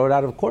excuse. They'll throw it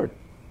out of court.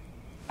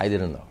 I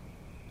didn't know.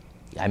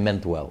 I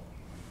meant well.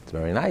 It's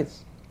very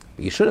nice.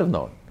 But you should have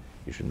known.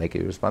 You should make it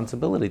your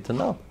responsibility to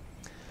know.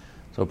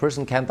 So a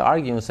person can't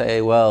argue and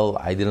say, well,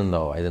 I didn't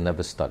know. I didn't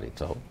ever study.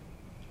 So,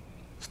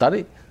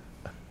 study.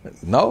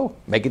 No.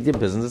 Make it your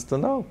business to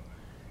know.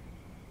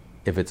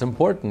 If it's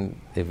important,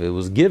 if it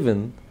was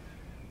given,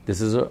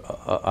 this is a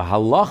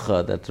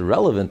halacha that's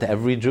relevant to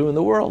every Jew in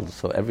the world.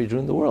 So every Jew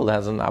in the world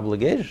has an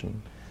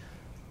obligation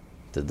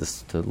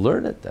to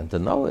learn it and to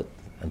know it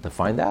and to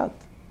find out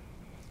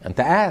and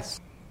to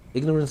ask.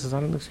 Ignorance is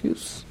not an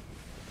excuse.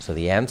 So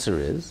the answer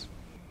is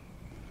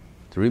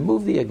to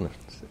remove the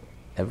ignorance.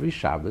 Every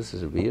Shabbos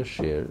is to be a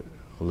shir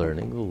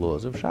learning the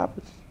laws of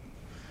Shabbos,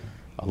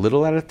 a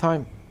little at a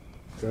time.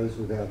 It goes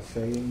without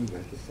saying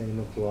that the same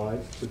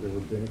applies to the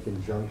rabbinic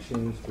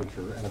injunctions, which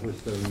are ever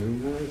so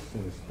numerous,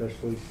 and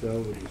especially so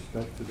with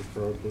respect to the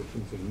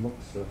prohibitions of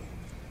muktzah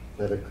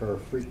that occur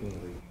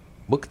frequently.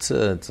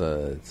 Muktzah,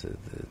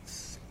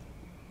 it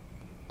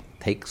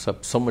takes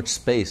up so much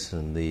space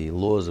in the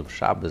laws of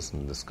Shabbos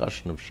and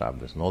discussion of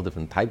Shabbos and all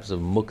different types of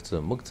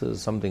muktzah. Muktzah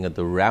is something that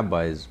the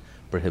rabbis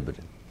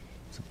prohibited.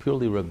 It's a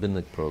purely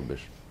rabbinic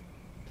prohibition.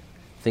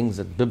 Things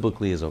that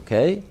biblically is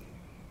okay,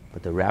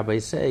 but the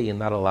rabbis say you're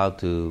not allowed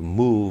to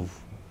move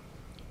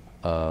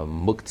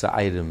muktzah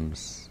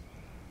items,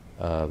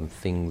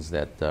 things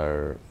that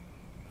are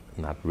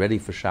not ready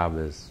for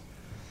Shabbos.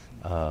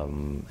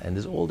 And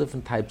there's all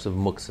different types of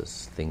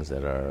muksas, things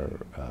that are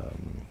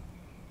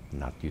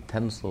not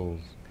utensils,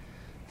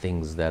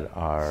 things that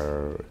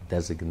are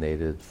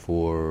designated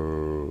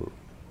for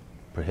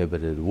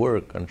prohibited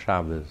work on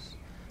Shabbos,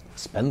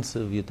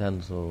 expensive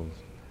utensils,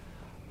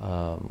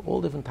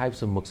 all different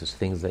types of muksas,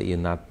 things that you're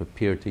not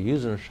prepared to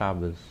use on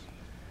Shabbos,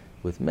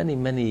 with many,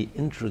 many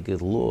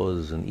intricate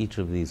laws, and each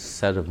of these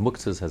set of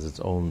muksas has its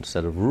own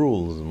set of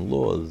rules and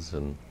laws,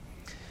 and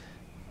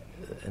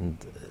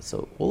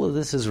so all of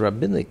this is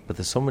rabbinic, but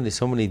there's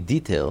so many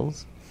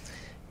details,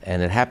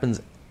 and it happens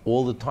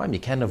all the time. You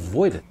can't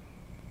avoid it.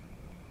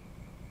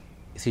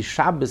 You see,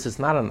 Shabbos is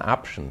not an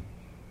option.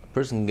 A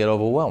person can get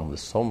overwhelmed.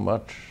 There's so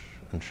much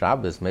on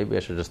Shabbos. Maybe I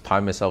should just tie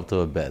myself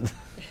to a bed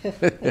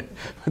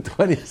for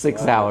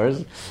 26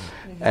 hours,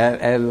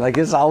 and I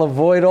guess I'll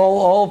avoid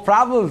all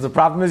problems. The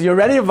problem is you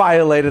already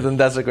violated and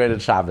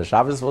desecrated Shabbos.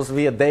 Shabbos is supposed to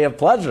be a day of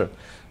pleasure.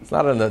 It's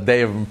not a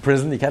day of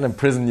imprison. You can't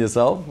imprison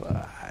yourself.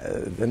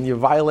 Then you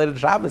violated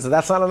Shabbos, so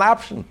that's not an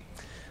option.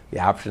 The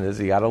option is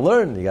you got to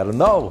learn, you got to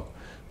know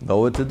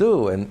what to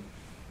do, and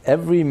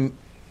every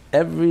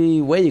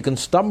way you can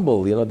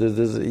stumble,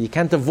 you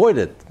can't avoid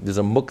it. There's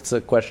a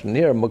muktzah question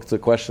here, a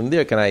muktzah question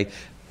there. Can I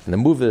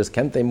move this?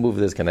 Can't I move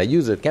this? Can I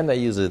use it? Can't I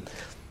use it?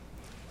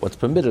 What's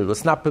permitted?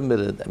 What's not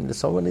permitted? I mean, there's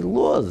so many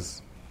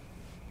laws.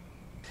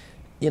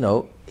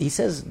 He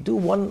says, do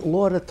one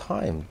law at a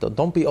time.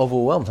 Don't be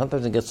overwhelmed.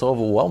 Sometimes it gets so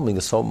overwhelming,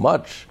 it's so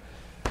much.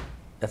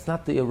 That's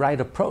not the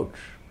right approach.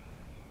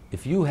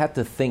 If you had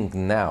to think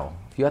now,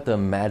 if you had to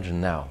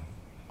imagine now,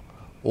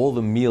 all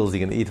the meals you're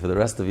going to eat for the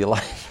rest of your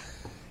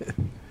life,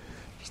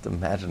 just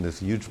imagine this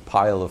huge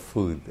pile of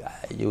food.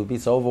 You would be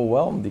so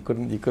overwhelmed, you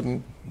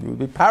would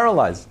be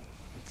paralyzed.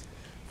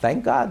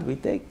 Thank God we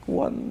take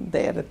one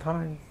day at a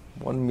time,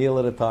 one meal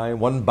at a time,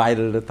 one bite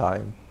at a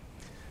time.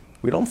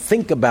 We don't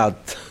think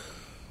about,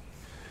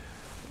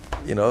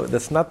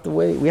 that's not the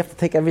way. We have to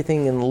take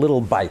everything in little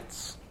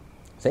bites.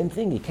 Same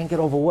thing, you can't get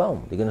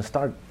overwhelmed. You're going to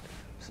start,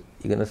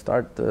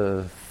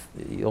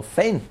 you'll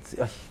faint.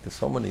 There's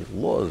so many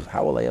laws.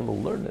 How will I ever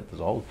learn it?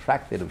 There's a whole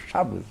tractate of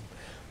Shabbos.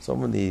 So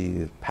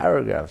many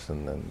paragraphs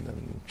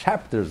and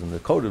chapters in the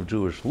Code of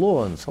Jewish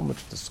Law, and so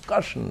much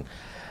discussion.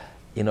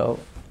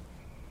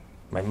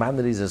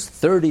 Maimonides has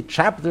 30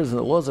 chapters in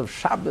the laws of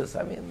Shabbos.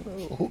 I mean,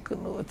 who can?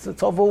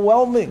 It's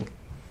overwhelming.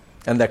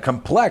 And they're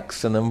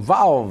complex and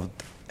involved.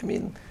 I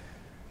mean,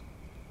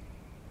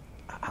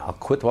 I'll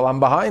quit while I'm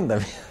behind. I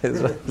mean,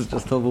 it's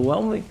just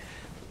overwhelming.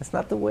 It's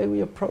not the way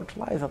we approach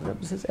life. The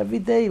Rebbe says every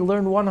day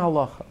learn one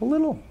halacha, a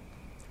little.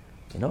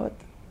 You know what?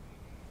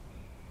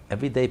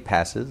 Every day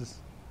passes.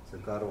 So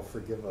God will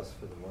forgive us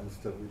for the ones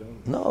that we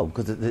don't. No,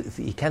 because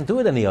He can't do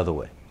it any other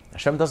way.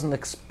 Hashem doesn't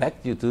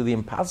expect you to do the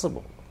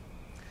impossible.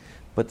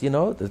 But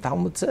the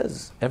Talmud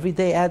says every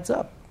day adds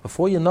up.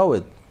 Before you know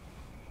it,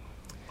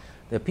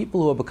 there are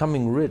people who are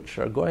becoming rich,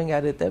 are going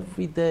at it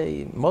every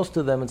day. Most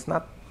of them, it's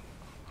not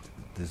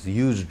this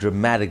huge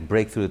dramatic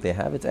breakthrough that they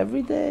have. It's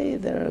every day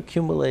they're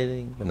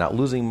accumulating. They're not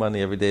losing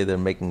money. Every day they're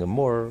making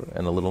more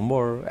and a little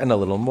more and a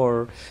little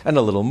more and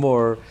a little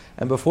more.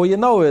 And before you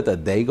know it, a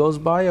day goes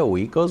by, a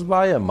week goes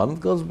by, a month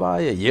goes by,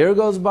 a year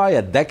goes by,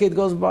 a decade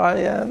goes by,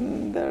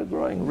 and they're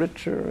growing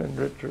richer and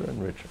richer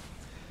and richer.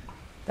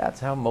 That's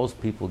how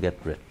most people get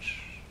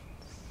rich.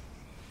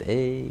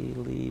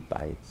 Daily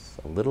bites,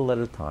 a little at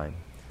a time.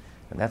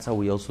 And that's how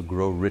we also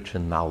grow rich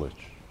in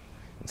knowledge.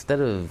 Instead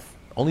of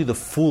only the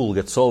fool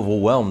gets so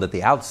overwhelmed at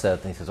the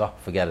outset and he says,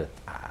 forget it.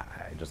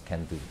 I just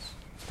can't do this.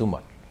 It's too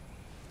much.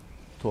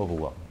 Too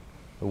overwhelming.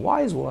 The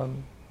wise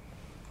one,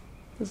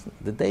 listen,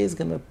 the day is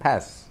going to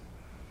pass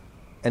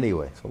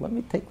anyway. So let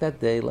me take that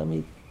day, let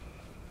me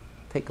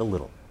take a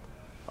little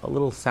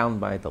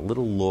soundbite, a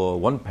little law,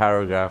 one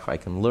paragraph I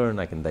can learn,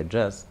 I can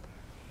digest,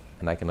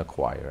 and I can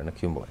acquire and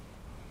accumulate.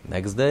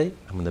 Next day,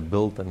 I'm going to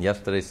build on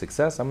yesterday's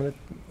success. I'm going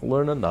to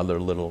learn another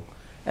little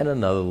and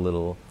another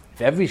little.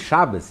 If every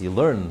Shabbos you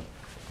learn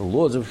the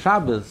laws of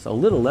Shabbos, a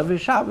little every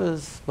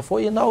Shabbos, before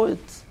you know it,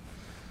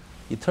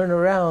 you turn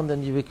around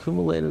and you've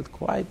accumulated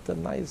quite a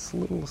nice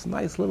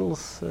little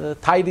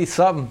tidy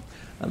sum,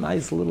 a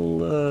nice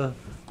little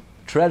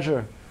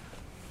treasure.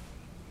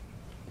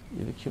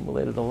 You've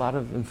accumulated a lot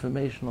of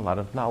information, a lot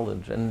of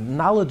knowledge, and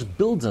knowledge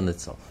builds on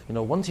itself.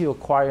 Once you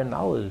acquire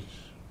knowledge,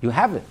 you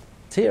have it.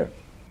 It's here.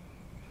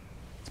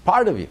 It's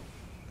part of you.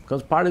 It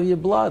becomes part of your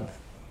blood.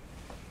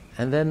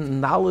 And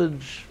then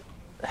knowledge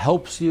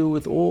helps you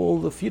with all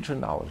the future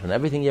knowledge and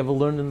everything you ever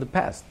learned in the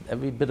past.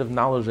 Every bit of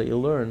knowledge that you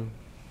learn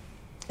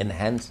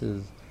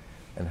enhances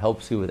and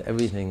helps you with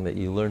everything that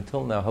you learned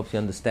till now, helps you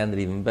understand it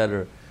even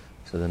better.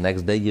 So the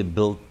next day you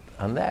build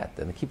on that,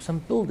 and it keeps on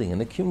building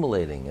and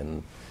accumulating.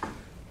 And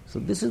so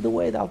this is the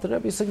way the Alter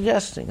Rebbe is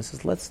suggesting. He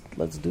says, let's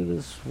do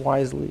this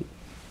wisely.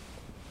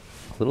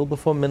 A little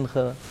before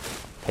Mincha,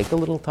 take a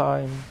little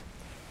time,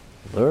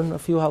 learn a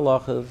few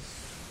halachas,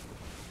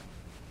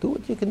 do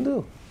what you can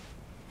do,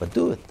 but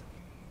do it.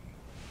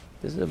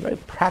 This is a very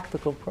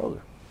practical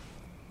program.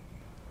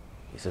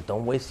 He said,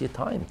 don't waste your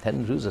time.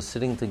 10 Jews are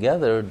sitting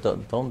together.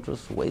 Don't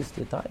just waste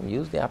your time.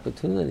 Use the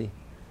opportunity.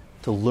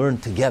 to learn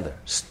together,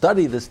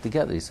 study this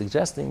together. He's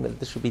suggesting that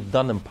this should be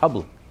done in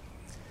public.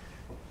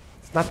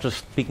 It's not just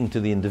speaking to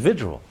the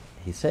individual.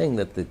 He's saying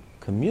that the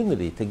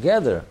community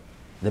together,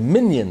 the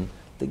minyan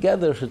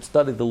together should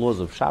study the laws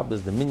of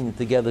Shabbos, the minyan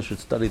together should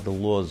study the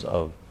laws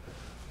of,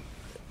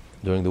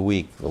 during the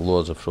week, the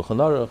laws of Shulchan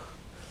Aruch,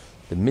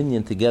 the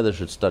minyan together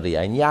should study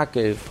Ein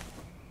Yaakov.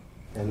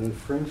 And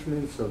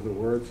infringements of the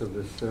words of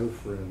the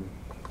Sofrim,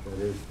 that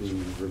is, the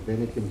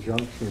rabbinic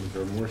injunctions,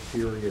 are more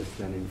serious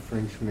than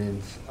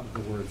infringements of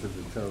the words of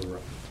the Torah.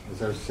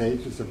 As our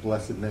sages of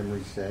blessed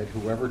memory said,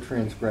 whoever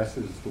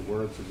transgresses the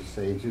words of the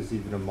sages,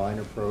 even a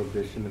minor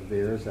prohibition of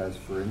theirs, as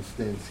for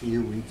instance, he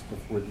who eats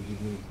before the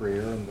evening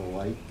prayer and the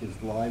like, is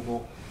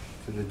liable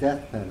to the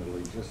death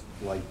penalty, just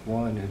like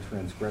one who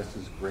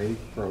transgresses great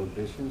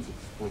prohibitions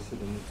explicit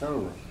in the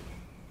Torah.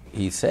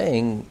 He's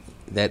saying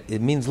that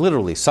it means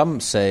literally. Some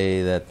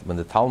say that when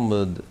the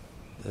Talmud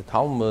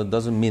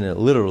doesn't mean it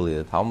literally.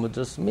 The Talmud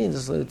just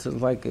means it's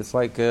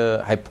like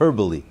a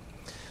hyperbole.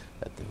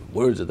 That the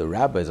words of the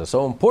rabbis are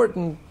so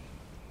important,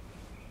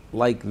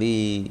 like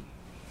the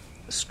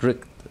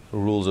strict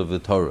rules of the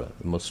Torah,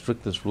 the most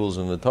strictest rules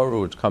in the Torah,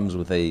 which comes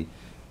with a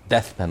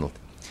death penalty.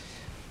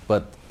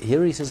 But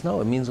here he says, no,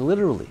 it means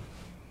literally,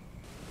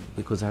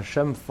 because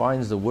Hashem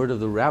finds the word of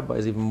the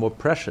rabbis even more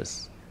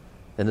precious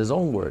than his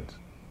own words.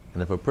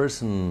 And if a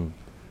person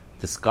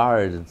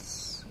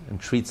discards and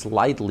treats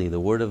lightly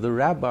the word of the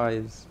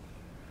rabbis,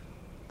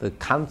 the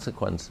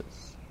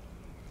consequences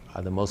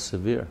are the most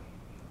severe.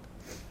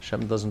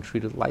 Hashem doesn't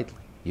treat it lightly.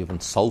 You've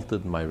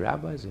insulted my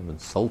rabbis, you've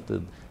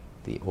insulted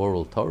the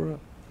oral Torah.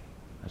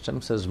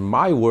 Hashem says,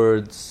 my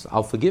words,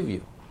 I'll forgive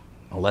you,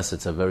 unless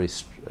it's a very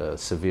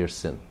severe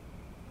sin.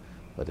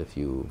 But if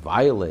you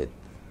violate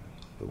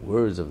the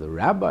words of the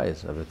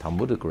rabbis, of the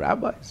Talmudic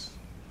rabbis,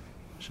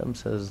 Hashem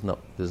says, no,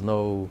 there's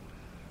no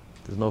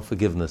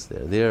forgiveness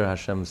there. There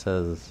Hashem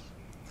says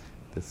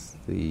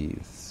the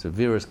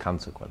severest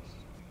consequence.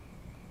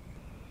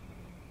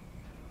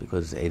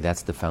 Because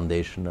that's the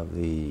foundation of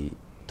the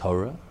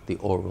Torah, the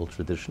oral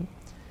tradition,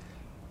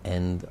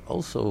 and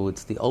also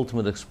it's the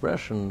ultimate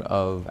expression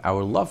of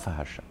our love for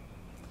Hashem.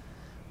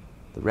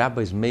 The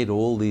rabbis made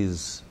all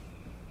these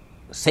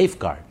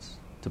safeguards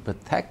to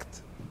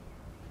protect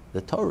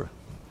the Torah.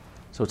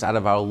 So it's out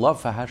of our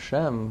love for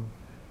Hashem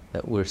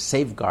that we're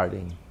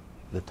safeguarding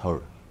the Torah.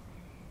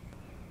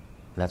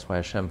 And that's why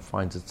Hashem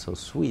finds it so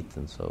sweet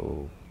and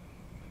so...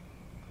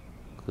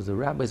 Because the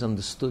rabbis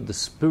understood the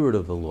spirit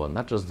of the law,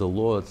 not just the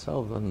law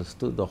itself,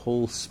 understood the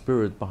whole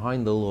spirit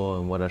behind the law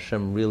and what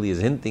Hashem really is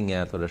hinting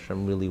at, what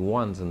Hashem really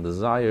wants and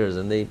desires,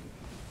 and they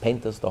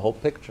paint us the whole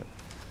picture.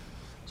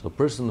 So a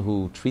person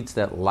who treats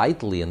that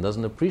lightly and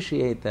doesn't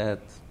appreciate that,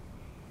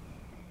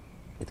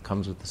 it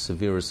comes with the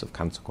severest of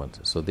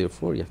consequences. So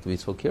therefore, you have to be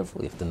so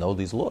careful. You have to know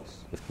these laws.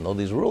 You have to know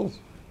these rules.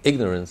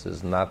 Ignorance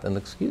is not an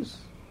excuse.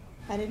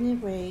 At any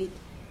rate,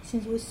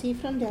 since we see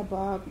from the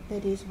above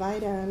that it is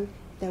vital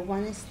that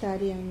one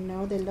study and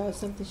know the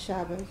laws of the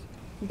Shabbat,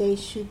 they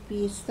should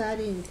be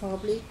studied in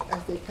public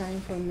as the time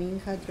for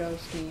Mincha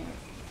draws near.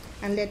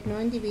 And let no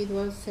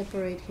individual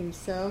separate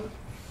himself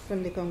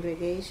from the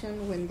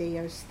congregation when they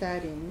are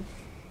studying,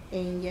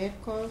 Ein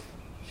Yaakov,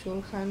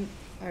 Shulchan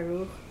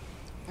Aruch,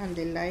 and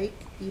the like,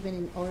 even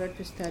in order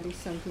to study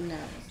something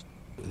else.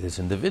 This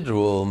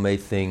individual may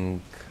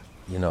think,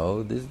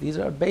 these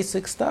are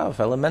basic stuff,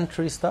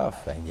 elementary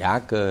stuff. And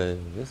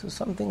Yaakov, this is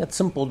something that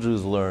simple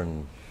Jews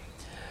learn.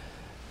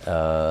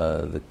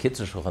 The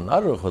Kitzur Shulchan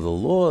Aruch, or the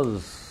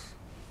laws,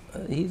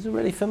 he's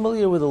already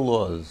familiar with the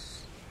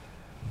laws.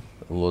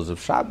 The laws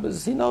of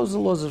Shabbos, he knows the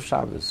laws of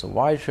Shabbos. So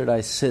why should I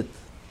sit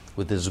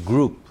with this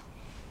group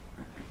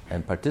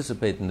and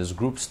participate in this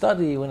group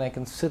study when I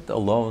can sit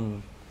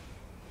alone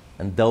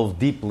and delve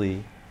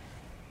deeply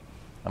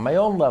on my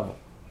own level?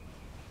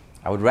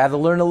 I would rather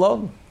learn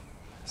alone.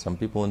 Some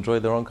people enjoy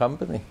their own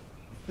company,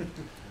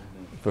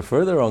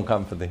 prefer their own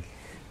company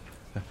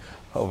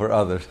over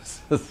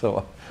others.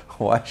 So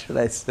why should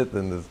I sit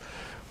with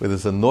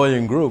this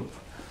annoying group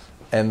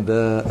and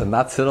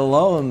not sit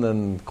alone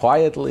and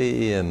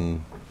quietly?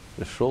 And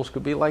the shul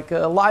could be like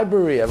a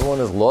library. Everyone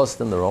is lost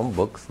in their own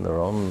books and their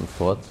own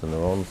thoughts and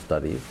their own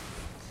studies.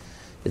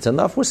 It's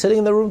enough we're sitting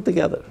in the room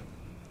together.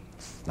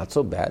 It's not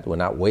so bad. We're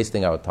not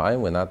wasting our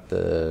time. We're not,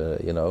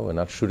 we're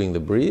not shooting the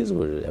breeze.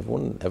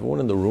 Everyone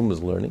in the room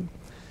is learning,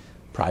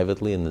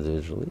 privately and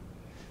individually.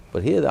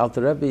 But here the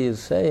Alter Rebbe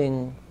is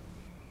saying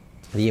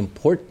the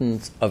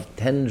importance of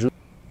 10 Jews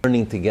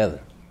learning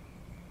together.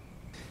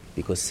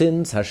 Because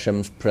since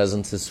Hashem's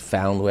presence is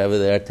found wherever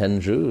there are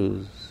 10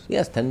 Jews,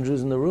 yes, 10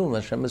 Jews in the room,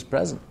 Hashem is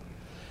present.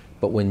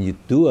 But when you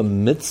do a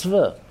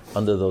mitzvah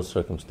under those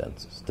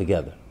circumstances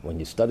together, when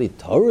you study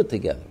Torah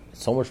together,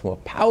 it's so much more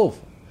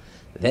powerful.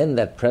 Then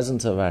that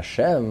presence of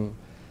Hashem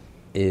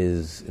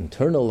is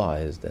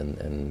internalized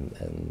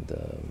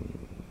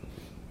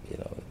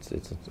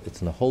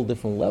it's in a whole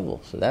different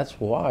level. So that's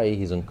why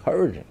he's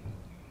encouraging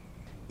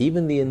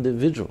even the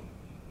individual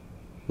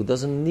who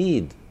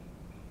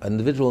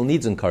individual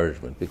needs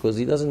encouragement because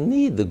he doesn't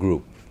need the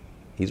group.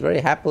 He's very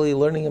happily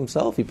learning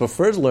himself. He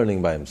prefers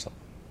learning by himself.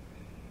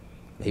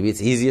 Maybe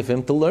it's easier for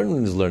him to learn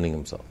when he's learning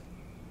himself.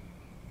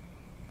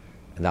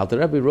 And Alter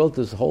Rebbe wrote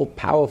this whole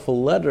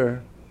powerful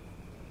letter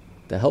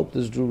to help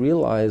this Jew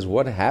realize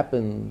what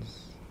happens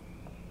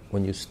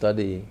when you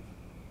study,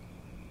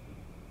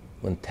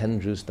 when 10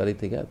 Jews study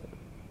together.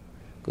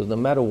 Because no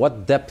matter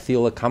what depth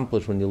you'll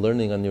accomplish when you're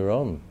learning on your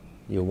own,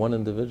 you're one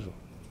individual.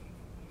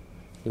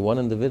 You're one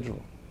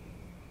individual.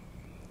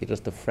 You're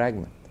just a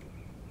fragment.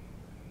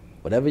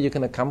 Whatever you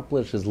can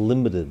accomplish is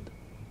limited.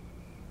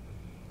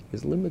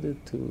 Is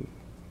limited to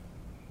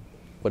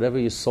whatever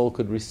your soul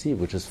could receive,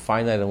 which is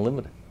finite and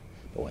limited.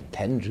 But when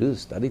 10 Jews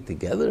study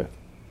together,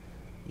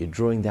 you're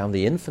drawing down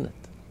the infinite.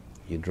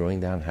 You're drawing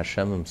down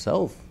Hashem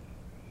himself.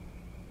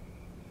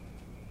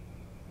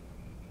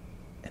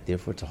 And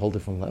therefore it's a whole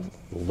different level.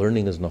 The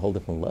learning is on a whole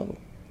different level.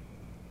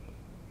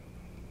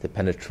 The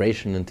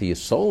penetration into your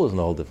soul is on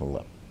a whole different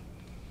level.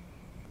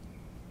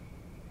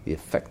 The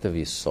effect of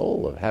your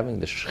soul, of having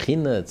the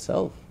Shekhinah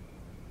itself,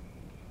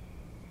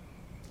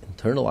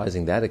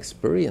 internalizing that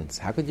experience,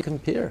 how could you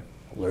compare?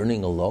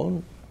 Learning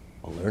alone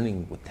or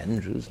learning with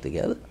 10 Jews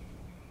together?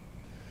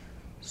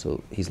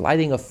 So he's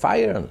lighting a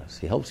fire on us.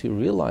 He helps you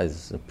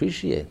realize,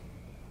 appreciate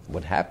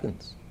what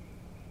happens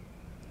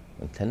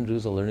when 10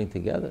 Jews are learning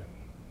together.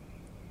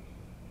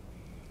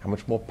 How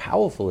much more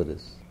powerful it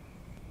is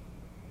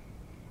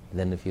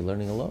than if you're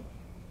learning alone.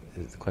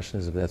 The question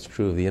is if that's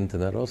true of the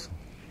internet also.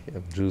 You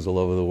have Jews all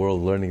over the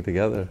world learning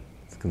together.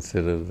 It's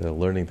considered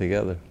learning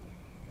together.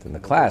 In the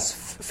class,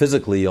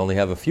 physically, you only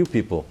have a few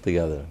people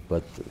together,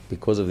 but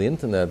because of the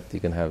internet,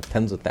 you can have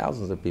tens of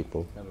thousands of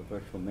people. Have a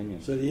virtual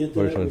minion. So the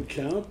internet would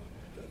count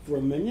for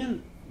a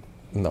minion?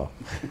 No.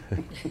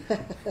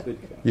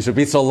 You should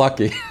be so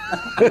lucky.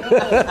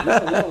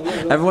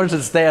 Everyone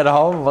should stay at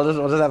home.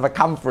 We'll just have a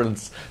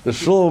conference. The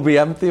shul will be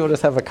empty. We'll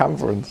just have a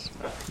conference.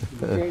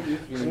 So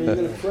you're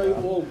going to pray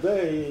all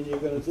day and you're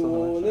going to do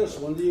all of this.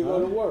 When do you go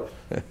to work?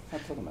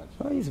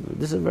 Well,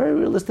 this is a very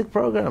realistic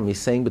program.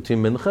 He's saying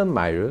between Mincha and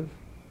Ma'ariv,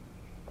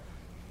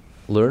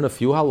 learn a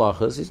few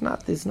halachas.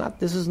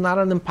 This is not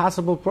an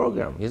impossible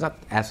program. He's not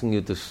asking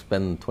you to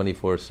spend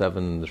 24/7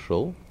 in the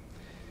shul.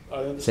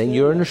 Saying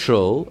you're in the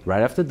shul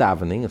right after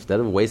davening, instead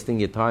of wasting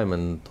your time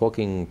and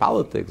talking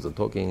politics or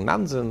talking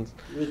nonsense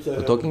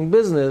or talking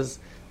business,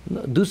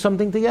 do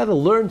something together.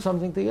 Learn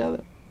something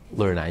together.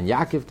 Learn Ein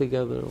Yaakov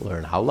together.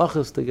 Learn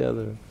halachas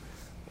together.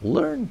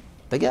 Learn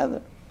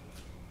together.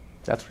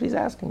 That's what he's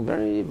asking.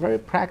 Very, very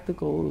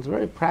practical. It's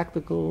very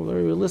practical,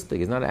 very realistic.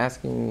 He's not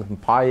asking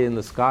pie in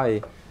the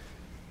sky.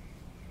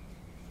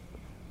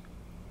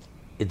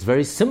 It's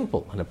very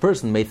simple, and a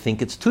person may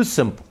think it's too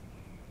simple.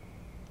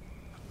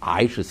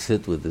 I should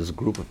sit with this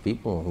group of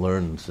people and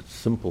learn such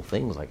simple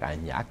things like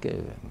Ein Yaakov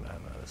and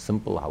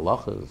simple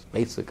halachas,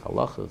 basic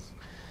halachas,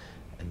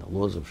 and the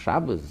laws of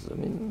Shabbos. I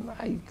mean,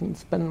 I can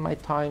spend my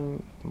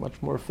time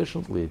much more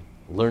efficiently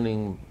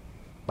learning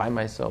by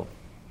myself.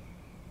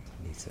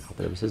 And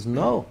Alter Rebbe says,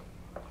 no.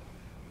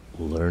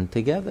 Learn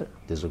together.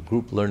 There's a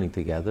group learning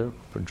together.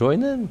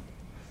 Join in.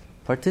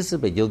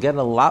 Participate. You'll get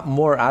a lot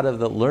more out of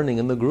the learning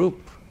in the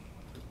group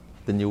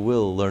than you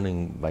will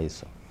learning by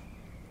yourself.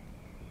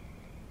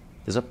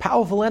 There's a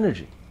powerful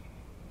energy.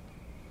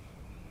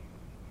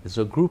 There's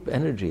a group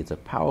energy. It's a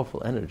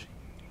powerful energy.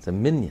 It's a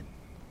minyan.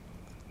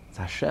 It's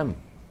Hashem.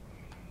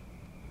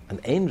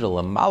 An angel,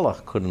 a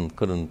malach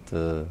couldn't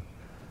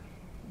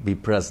be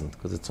present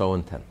because it's so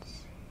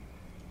intense.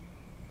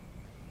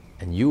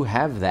 And you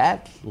have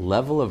that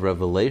level of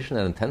revelation,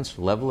 an intense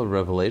level of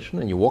revelation,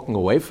 and you're walking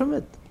away from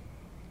it.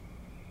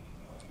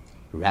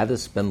 Rather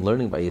spend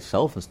learning by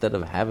yourself instead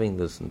of having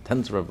this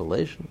intense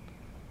revelation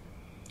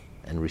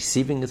and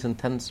receiving this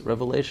intense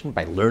revelation.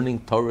 By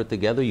learning Torah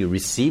together, you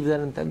receive that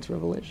intense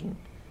revelation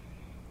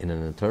in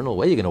an eternal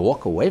way. You're going to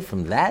walk away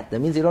from that. That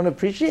means you don't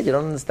appreciate, you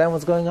don't understand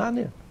what's going on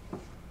here.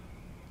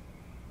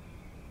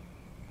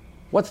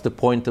 What's the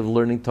point of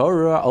learning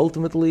Torah?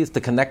 Ultimately, is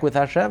to connect with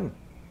Hashem.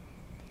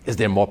 Is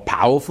there more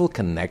powerful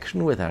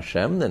connection with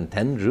Hashem than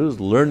 10 Jews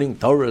learning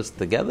Torah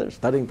together,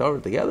 studying Torah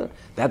together?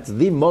 That's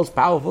the most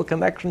powerful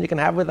connection you can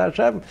have with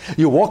Hashem.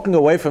 You're walking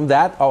away from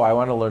that, I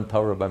want to learn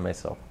Torah by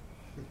myself.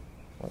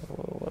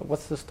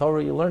 What's this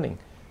Torah you're learning?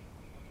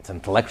 It's an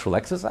intellectual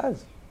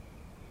exercise.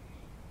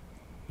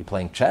 You're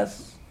playing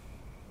chess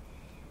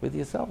with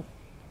yourself.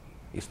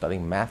 You're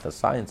studying math or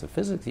science or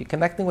physics. You're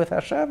connecting with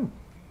Hashem.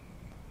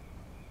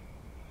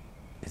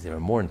 Is there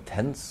a more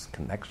intense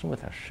connection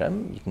with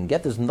Hashem you can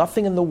get? There's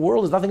nothing in the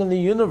world, there's nothing in the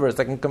universe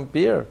that can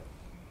compare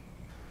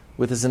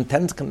with this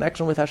intense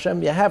connection with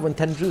Hashem you have when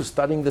 10 Jews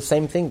studying the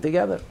same thing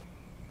together.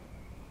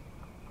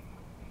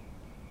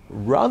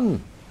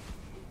 Run.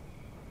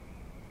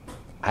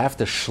 I have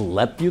to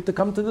schlep you to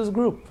come to this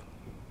group.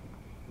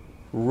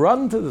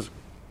 Run to this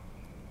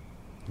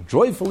group.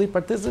 Joyfully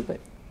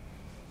participate.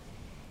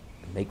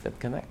 And make that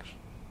connection.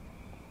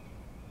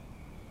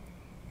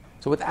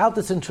 So without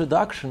this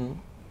introduction,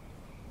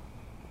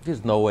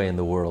 there's no way in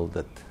the world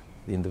that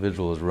the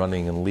individual is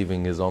running and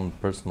leaving his own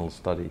personal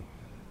study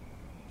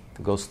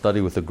to go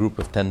study with a group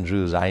of 10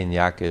 Jews, Ein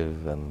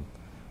Yaakov, and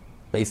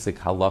basic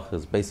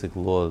halachas, basic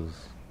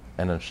laws,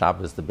 And on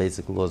Shabbos, the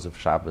basic laws of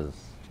Shabbos.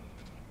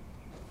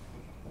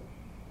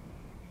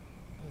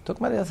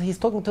 He's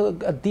talking to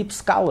a deep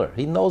scholar.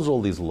 He knows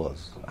all these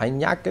laws. Ein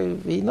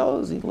Yaakov, he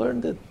knows, he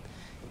learned it.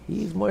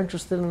 He's more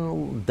interested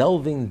in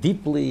delving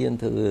deeply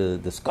into the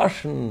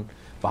discussion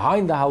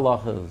behind the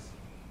halachas.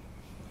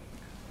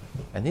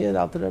 And here the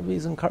Alter Rebbe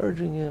is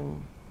encouraging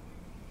him.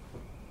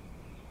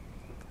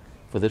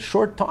 For the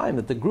short time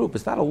that the group,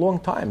 it's not a long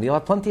time. You'll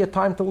have plenty of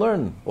time to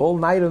learn, all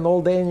night and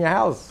all day in your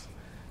house.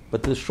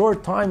 But the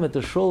short time that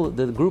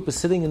the group is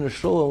sitting in the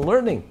shul and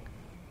learning,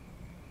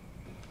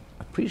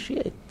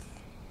 appreciate.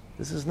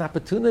 This is an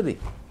opportunity.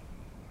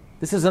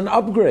 This is an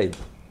upgrade.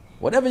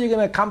 Whatever you're going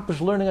to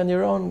accomplish learning on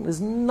your own is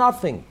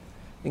nothing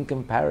in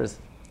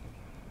comparison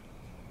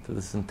to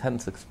this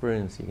intense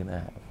experience you're going to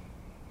have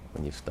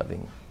when you're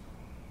studying.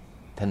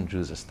 10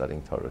 Jews are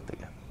studying Torah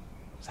together.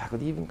 So how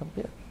could you even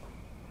compare?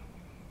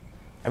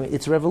 I mean,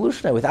 it's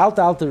revolutionary. Without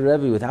the Alter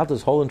Rebbe, without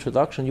this whole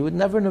introduction, you would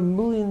never in a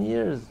million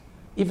years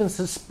even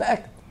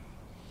suspect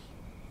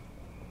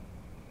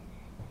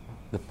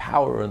the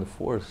power and the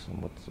force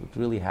and what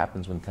really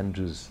happens when 10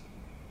 Jews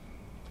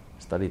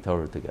study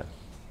Torah together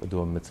or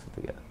do a mitzvah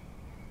together.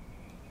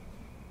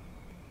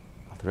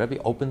 The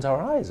Rebbe opens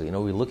our eyes. You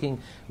know, we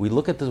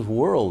look at this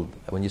world.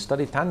 When you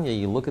study Tanya,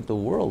 you look at the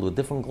world with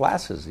different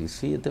glasses. You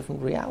see a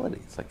different reality.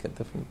 It's like a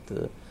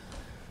different,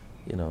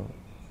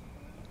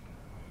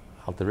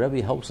 Alter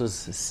Rebbe helps us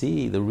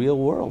see the real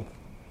world.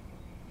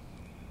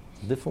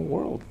 It's a different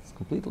world. It's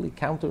completely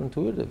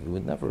counterintuitive. We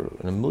would never,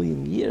 in a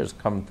million years,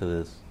 come to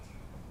this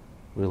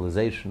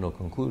realization or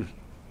conclusion.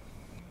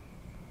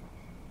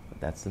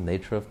 But that's the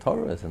nature of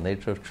Torah. It's the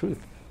nature of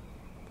truth.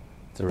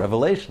 It's a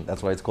revelation.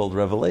 That's why it's called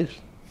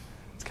revelation.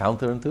 It's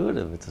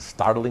counterintuitive. It's a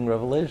startling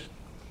revelation.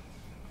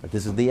 But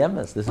this is the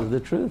emes. This is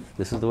the truth.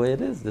 This is the way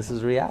it is. This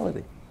is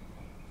reality.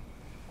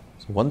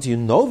 So once you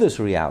know this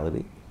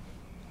reality,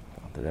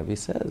 the Rebbe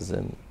says,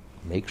 and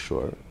make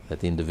sure that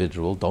the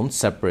individual don't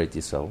separate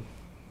yourself.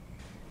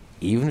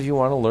 Even if you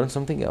want to learn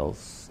something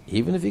else,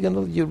 even if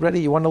you're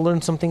ready, you want to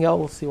learn something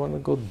else, you want to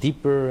go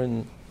deeper,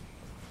 and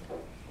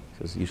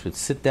says you should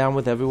sit down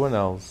with everyone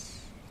else,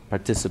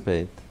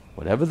 participate,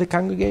 whatever the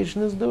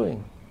congregation is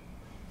doing,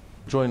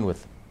 join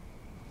with them.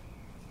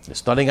 You're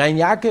studying Ein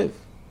Yaakov.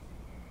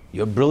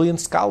 You're a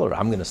brilliant scholar.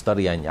 I'm going to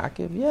study Ein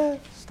Yaakov. Yeah,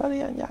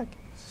 study Ein Yaakov.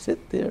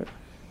 Sit there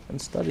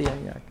and study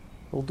Ein Yaakov.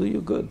 It'll do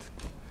you good.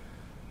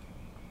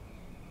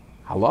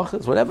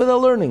 Halachas, whatever they're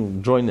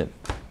learning, join it.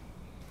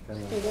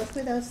 It goes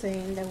without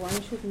saying that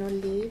one should not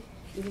leave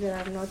if there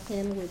are not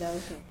 10 without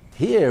you.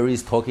 Here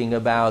he's talking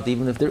about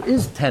even if there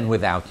is 10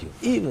 without you.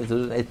 Even if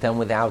there is 10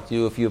 without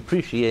you, if you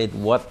appreciate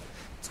what's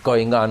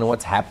going on and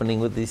what's happening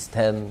with these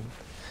 10,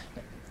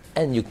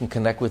 and you can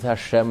connect with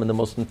Hashem in the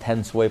most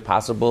intense way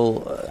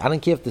possible. I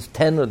don't care if there's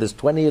 10 or there's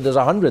 20 or there's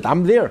 100.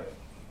 I'm there.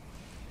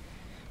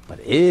 But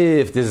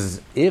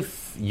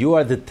if you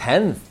are the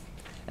 10th,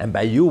 and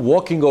by you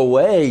walking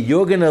away,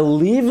 you're going to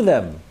leave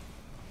them,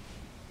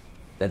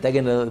 that they're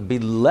going to be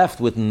left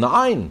with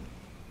 9.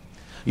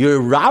 You're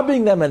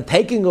robbing them and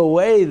taking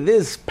away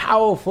this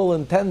powerful,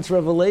 intense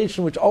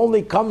revelation, which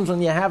only comes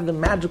when you have the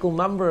magical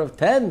number of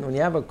 10, when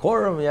you have a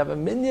quorum, when you have a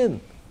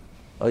minyan.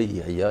 Oy,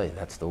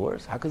 that's the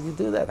worst. How could you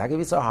do that? How could you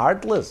be so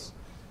heartless?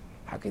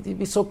 How could you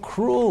be so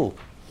cruel?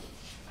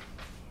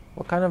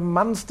 What kind of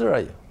monster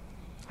are you?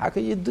 How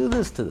could you do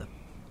this to them?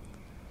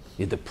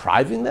 You're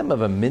depriving them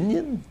of a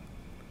minyan?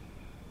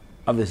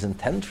 Of this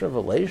intense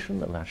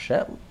revelation of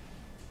Hashem?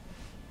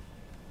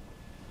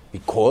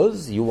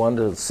 Because you want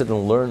to sit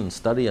and learn and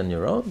study on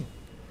your own?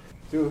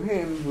 To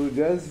him who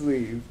does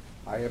leave,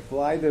 I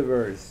apply the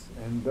verse,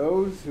 and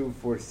those who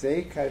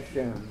forsake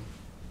Hashem,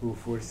 who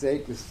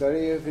forsake the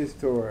study of his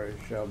Torah,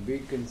 shall be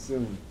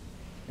consumed,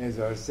 as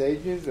our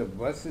sages of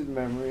blessed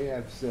memory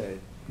have said,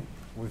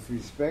 with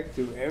respect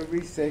to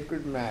every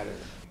sacred matter.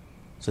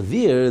 So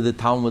there, the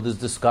Talmud is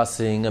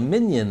discussing a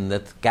minyan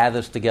that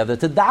gathers together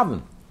to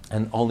daven.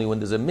 And only when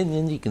there's a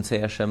minyan, you can say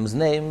Hashem's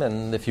name,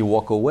 and if you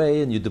walk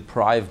away and you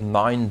deprive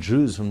 9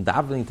 Jews from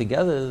davening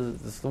together,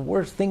 it's the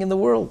worst thing in the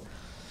world.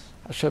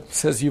 Hashem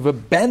says, you've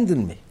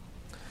abandoned me.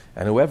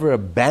 And whoever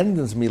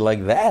abandons me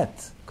like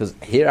that, because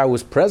here I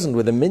was present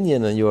with a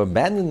minyan and you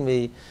abandoned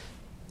me,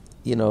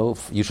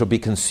 you shall be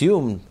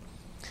consumed.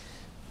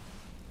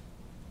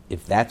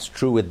 If that's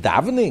true with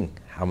davening,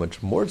 how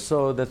much more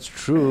so that's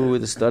true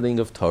with the studying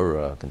of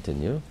Torah.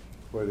 Continue.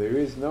 For there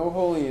is no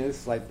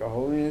holiness like the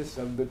holiness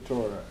of the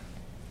Torah,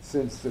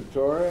 since the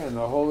Torah and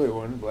the Holy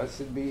One,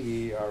 blessed be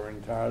He, are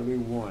entirely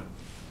one.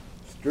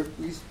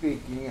 Strictly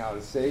speaking,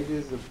 our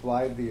sages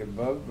applied the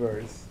above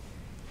verse,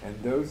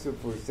 and those who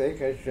forsake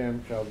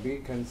Hashem shall be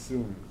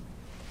consumed.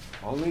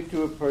 Only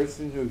to a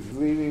person whose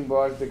leaving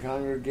bars the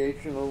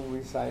congregational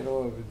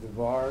recital of a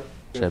Devar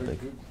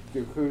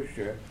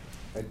Dekusha,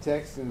 a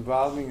text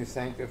involving the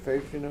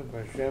sanctification of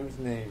Hashem's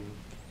name,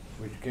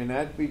 which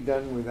cannot be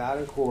done without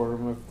a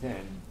quorum of 10.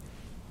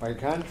 By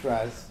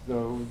contrast,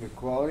 though, the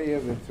quality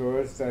of the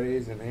Torah study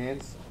is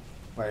enhanced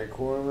by a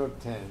quorum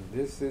of 10.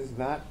 This is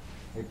not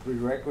a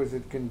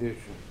prerequisite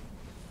condition.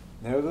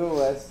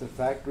 Nevertheless, the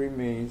fact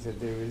remains that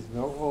there is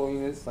no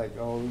holiness like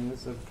the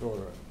holiness of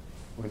Torah.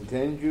 When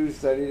 10 Jews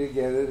study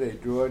together, they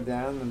draw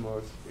down the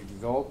most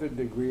exalted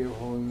degree of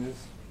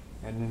holiness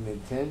and an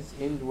intense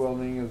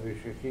indwelling of the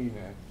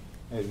Shekhinah,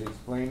 as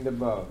explained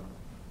above.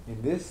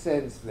 In this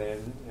sense,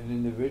 then, an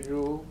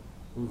individual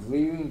whose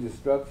leaving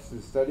disrupts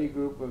the study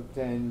group of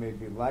 10 may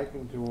be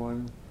likened to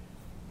one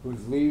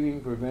whose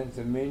leaving prevents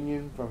a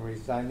minion from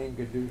reciting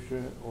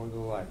Kedusha or the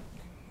like.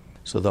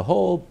 So the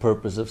whole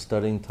purpose of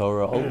studying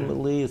Torah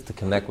ultimately is to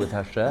connect with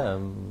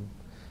Hashem,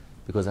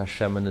 because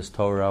Hashem and His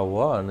Torah are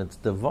one. It's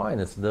divine.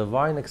 It's a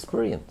divine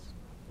experience.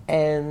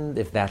 And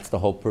if that's the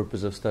whole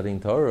purpose of studying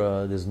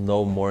Torah, there's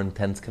no more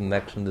intense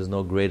connection, there's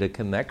no greater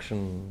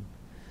connection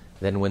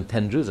than when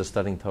 10 Jews are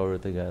studying Torah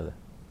together.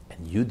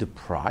 And you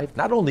deprived,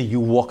 not only you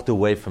walked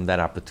away from that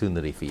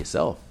opportunity for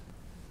yourself,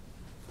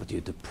 but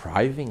you're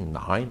depriving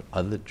 9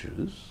 other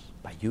Jews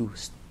by you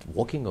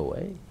walking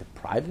away,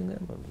 depriving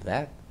them of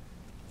that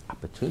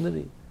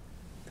opportunity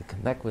to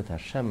connect with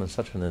Hashem on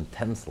such an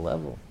intense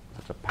level,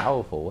 such a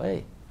powerful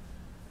way.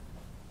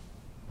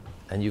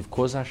 And you've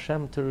caused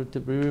Hashem to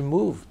be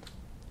removed.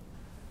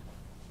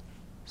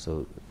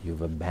 So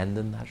you've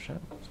abandoned Hashem.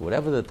 So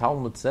whatever the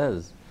Talmud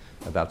says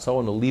about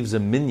someone who leaves a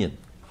minyan,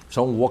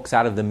 someone walks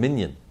out of the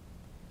minyan,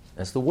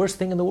 that's the worst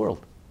thing in the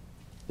world.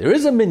 There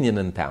is a minyan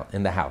in town,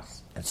 in the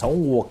house, and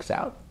someone walks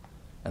out,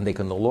 and they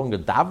can no longer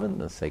daven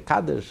and say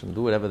Kaddish and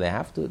do whatever they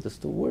have to. That's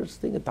the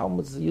worst thing. The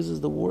Talmud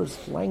uses the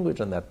worst language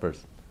on that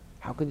person.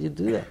 How could you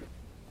do that?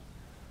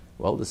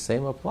 Well, the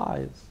same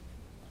applies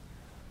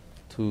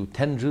to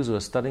 10 Jews who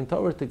are studying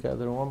Torah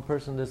together, and one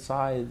person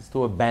decides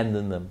to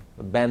abandon them,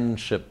 abandon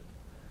ship.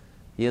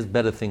 He has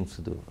better things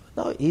to do.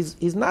 No,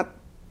 he's not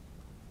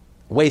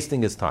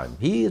wasting his time.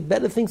 He has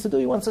better things to do.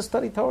 He wants to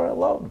study Torah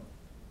alone.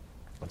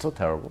 That's so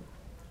terrible.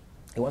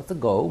 He wants to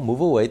go,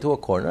 move away to a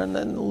corner, and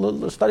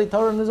then study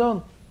Torah on his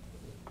own.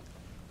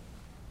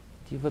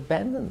 You've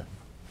abandoned them.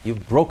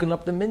 You've broken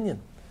up the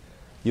minyan.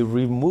 You've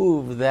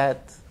removed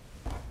that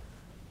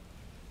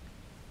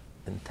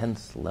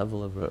intense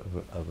level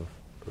of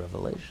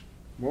revelation.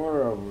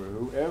 Moreover,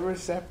 whoever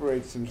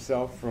separates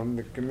himself from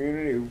the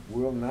community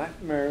will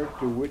not merit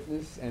to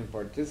witness and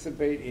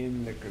participate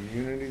in the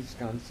community's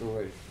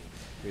consolation.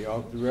 The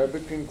Alter Rebbe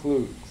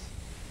concludes,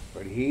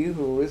 "But he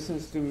who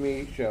listens to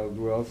me shall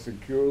dwell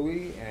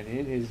securely, and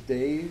in his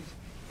days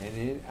and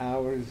in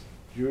hours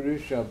Judah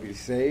shall be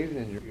saved,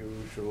 and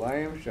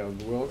Yerushalayim shall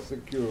dwell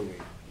securely."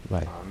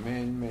 Right.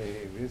 Amen.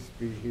 May this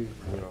be his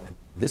will.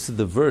 This is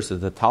the verse that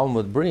the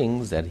Talmud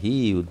brings, that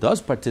he who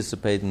does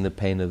participate in the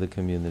pain of the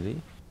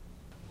community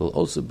will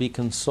also be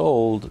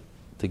consoled,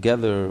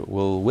 together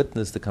will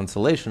witness the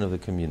consolation of the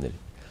community.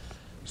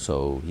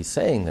 So he's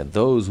saying that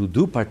those who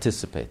do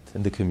participate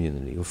in the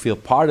community, who feel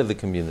part of the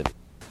community,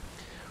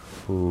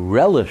 who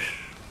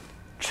relish,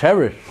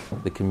 cherish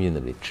the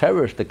community,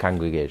 cherish the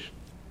congregation,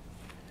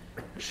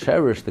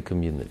 cherish the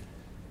community.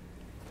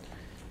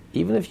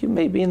 Even if you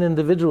may be an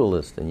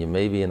individualist, and you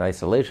may be an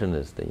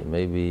isolationist, and you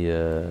may be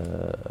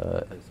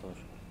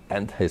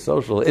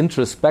antisocial,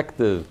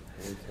 introspective,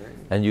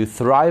 and you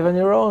thrive on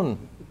your own.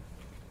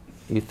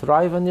 You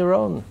thrive on your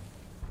own.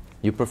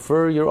 You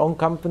prefer your own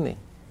company.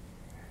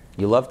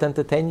 You love to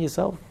entertain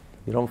yourself.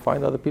 You don't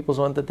find other people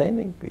so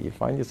entertaining. You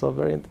find yourself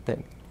very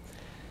entertaining.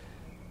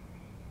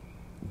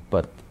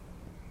 But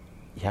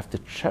you have to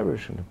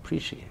cherish and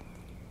appreciate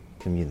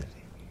community.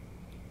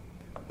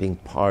 Being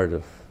part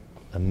of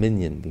a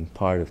minyan, being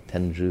part of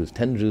 10 Jews.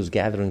 10 Jews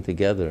gathering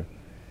together.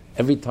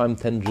 Every time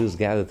 10 Jews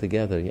gather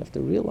together, you have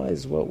to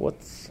realize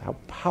how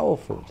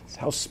powerful it is,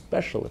 how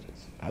special it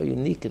is, how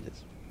unique it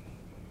is.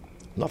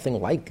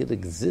 Nothing like it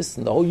exists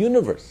in the whole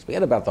universe.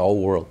 Forget about the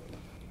whole world.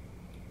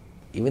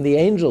 Even the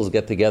angels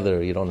get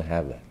together, you don't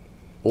have that.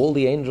 All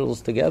the angels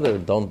together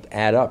don't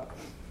add up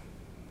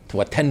to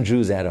what 10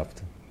 Jews add up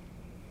to.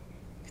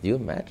 Can you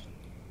imagine?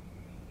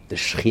 The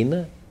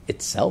Shekhinah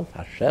itself,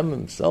 Hashem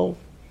himself,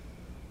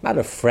 not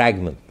a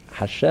fragment.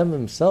 Hashem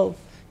himself,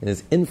 in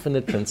his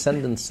infinite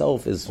transcendent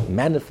self, is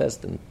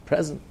manifest and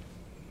present.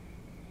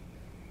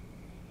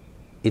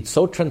 It's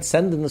so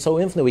transcendent and so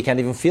infinite, we can't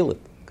even feel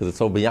it, because it's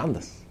so beyond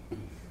us.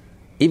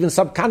 Even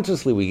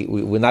subconsciously,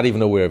 we're not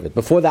even aware of it.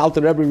 Before the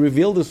Alter Rebbe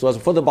revealed this to us,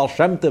 before the Baal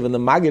Shem Tov and the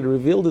Maggid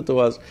revealed it to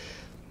us,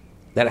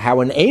 that how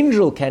an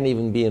angel can't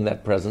even be in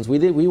that presence, we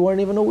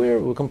weren't even aware.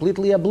 We're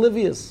completely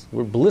oblivious.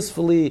 We're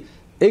blissfully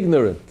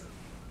ignorant.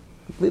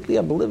 Completely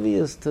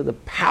oblivious to the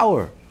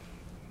power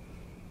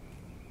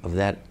of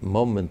that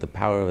moment, the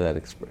power of that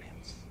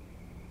experience.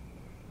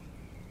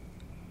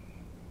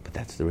 But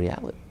that's the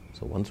reality.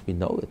 So once we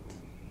know it,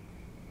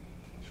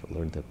 we should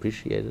learn to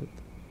appreciate it,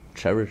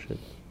 cherish it,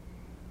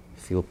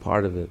 feel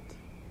part of it.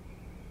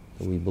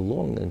 And we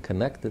belong and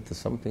connected to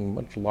something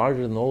much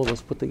larger than all of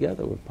us put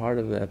together. We're part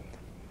of that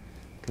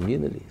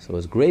community. So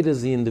as great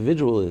as the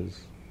individual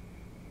is,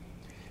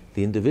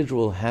 the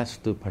individual has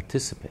to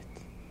participate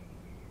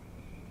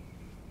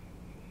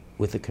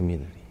with the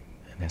community.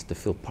 Has to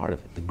feel part of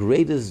it. The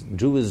greatest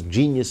Jewish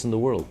genius in the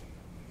world,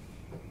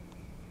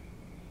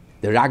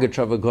 the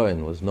Rogatchover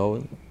Gaon, was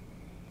known.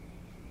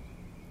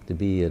 to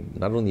be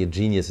not only a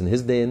genius in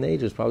his day and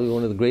age, he's probably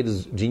one of the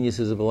greatest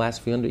geniuses of the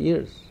last few hundred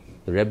years.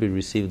 The Rebbe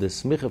received a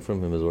smicha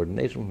from him, his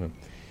ordination from him.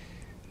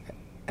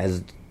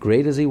 As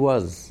great as he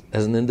was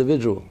as an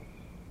individual,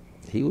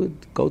 he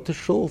would go to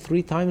shul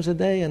 3 times a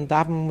day and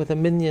daven with a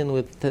minyan,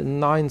 with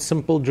 9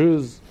 simple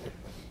Jews.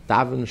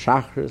 Daven,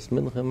 Shachris,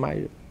 Mincha,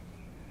 Ma'ariv.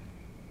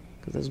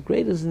 Because as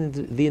great as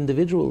the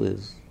individual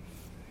is,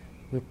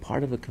 we're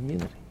part of a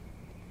community.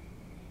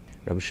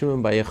 Rabbi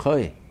Shimon Bar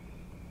Yochai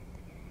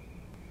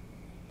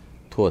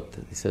taught,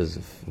 he says,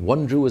 if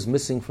one Jew is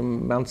missing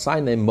from Mount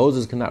Sinai,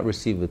 Moses cannot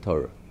receive the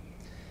Torah.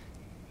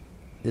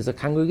 There's a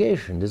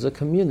congregation, there's a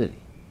community.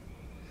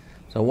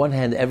 So on one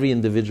hand, every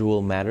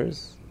individual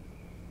matters.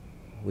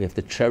 We have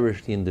to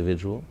cherish the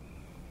individual.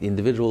 The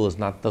individual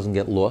doesn't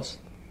get lost.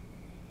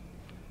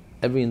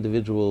 Every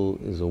individual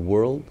is a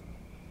world.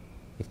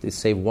 If you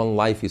save one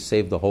life, you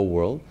save the whole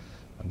world.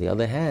 On the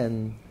other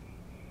hand,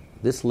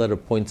 this letter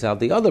points out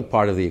the other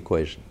part of the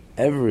equation.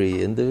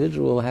 Every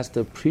individual has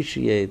to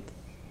appreciate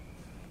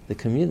the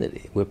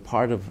community. We're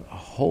part of a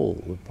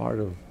whole. We're part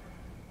of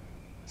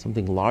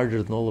something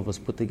larger than all of us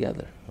put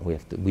together.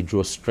 We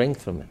draw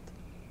strength from it.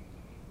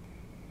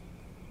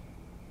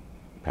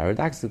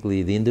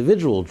 Paradoxically, the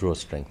individual draws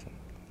strength from it.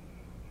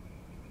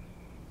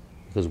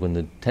 Because when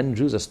the 10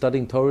 Jews are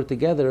studying Torah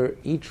together,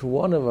 each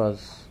one of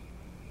us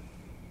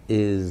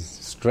is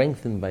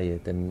strengthened by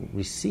it and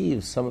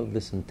receives some of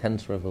this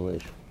intense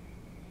revelation.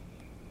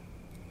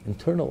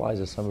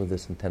 Internalizes some of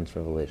this intense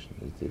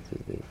revelation. It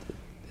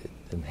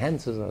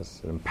enhances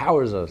us, it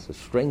empowers us, it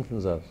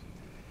strengthens us.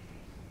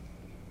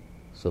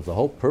 So the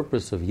whole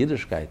purpose of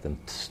Yiddishkeit and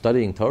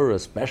studying Torah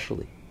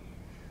especially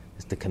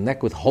is to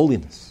connect with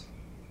holiness,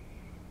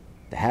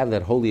 to have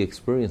that holy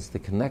experience, to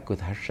connect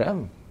with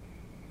Hashem.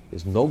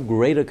 There's no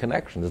greater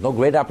connection, there's no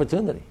greater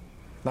opportunity.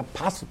 It's not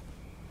possible.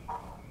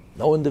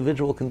 No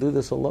individual can do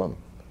this alone.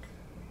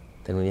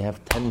 Then when you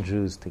have 10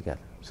 Jews together,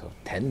 so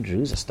 10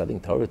 Jews are studying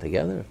Torah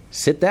together,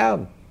 sit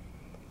down,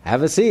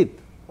 have a seat,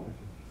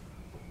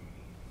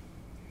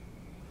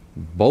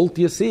 bolt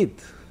your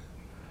seat,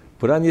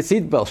 put on your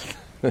seatbelt.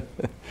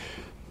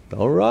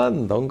 Don't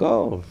run, don't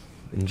go.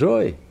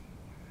 Enjoy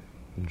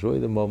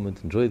the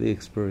moment, enjoy the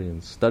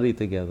experience, study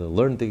together,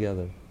 learn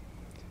together.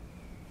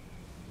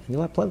 And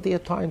you'll have plenty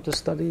of time to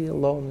study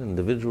alone,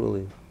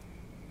 individually.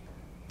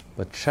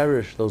 But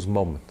cherish those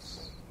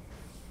moments.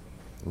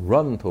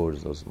 Run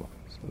towards those moments.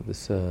 So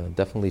this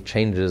definitely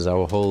changes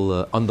our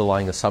whole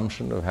underlying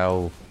assumption of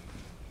how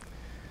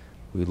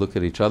we look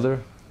at each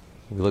other.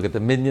 We look at the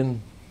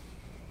minyan.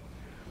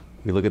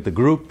 We look at the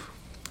group.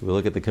 We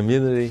look at the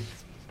community.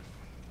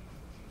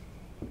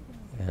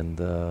 And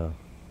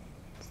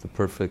it's the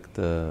perfect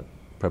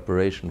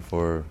preparation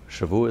for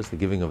Shavuos, the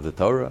giving of the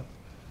Torah.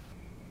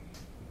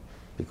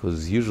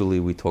 Because usually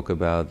we talk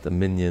about the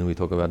minyan, we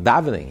talk about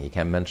davening. You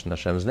can't mention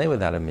Hashem's name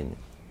without a minyan.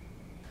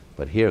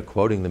 But here,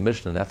 quoting the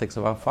Mishnah and Ethics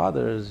of Our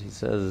Fathers, he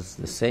says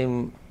the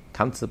same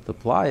concept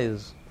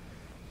applies,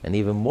 and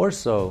even more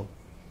so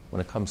when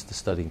it comes to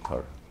studying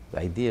Torah. The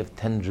idea of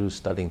 10 Jews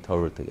studying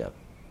Torah together.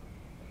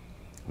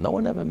 No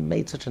one ever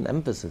made such an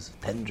emphasis of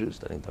 10 Jews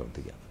studying Torah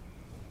together.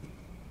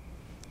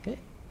 Okay?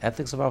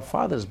 Ethics of Our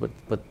Fathers, but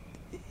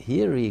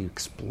here he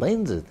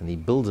explains it, and he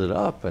builds it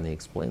up, and he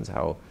explains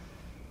how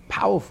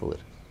powerful it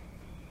is.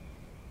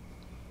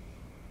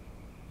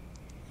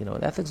 In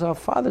Ethics of Our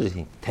Fathers, you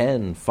think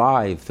 10,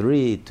 5,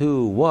 3,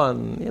 2,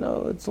 1,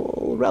 it's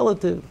all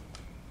relative.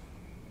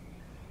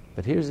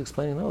 But here he's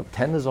explaining, no,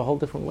 10 is a whole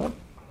different level.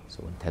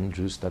 So when 10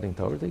 Jews studying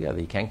Torah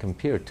together, you can't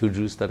compare 2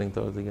 Jews studying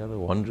Torah together,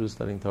 1 Jew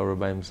studying Torah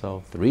by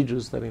himself, 3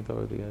 Jews studying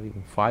Torah together,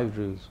 even 5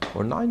 Jews,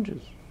 or 9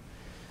 Jews.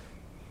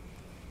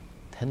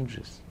 10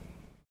 Jews.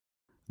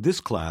 This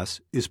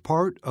class is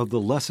part of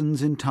the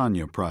Lessons in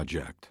Tanya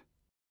project.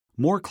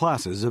 More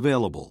classes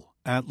available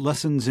at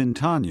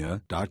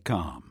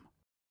lessonsintanya.com.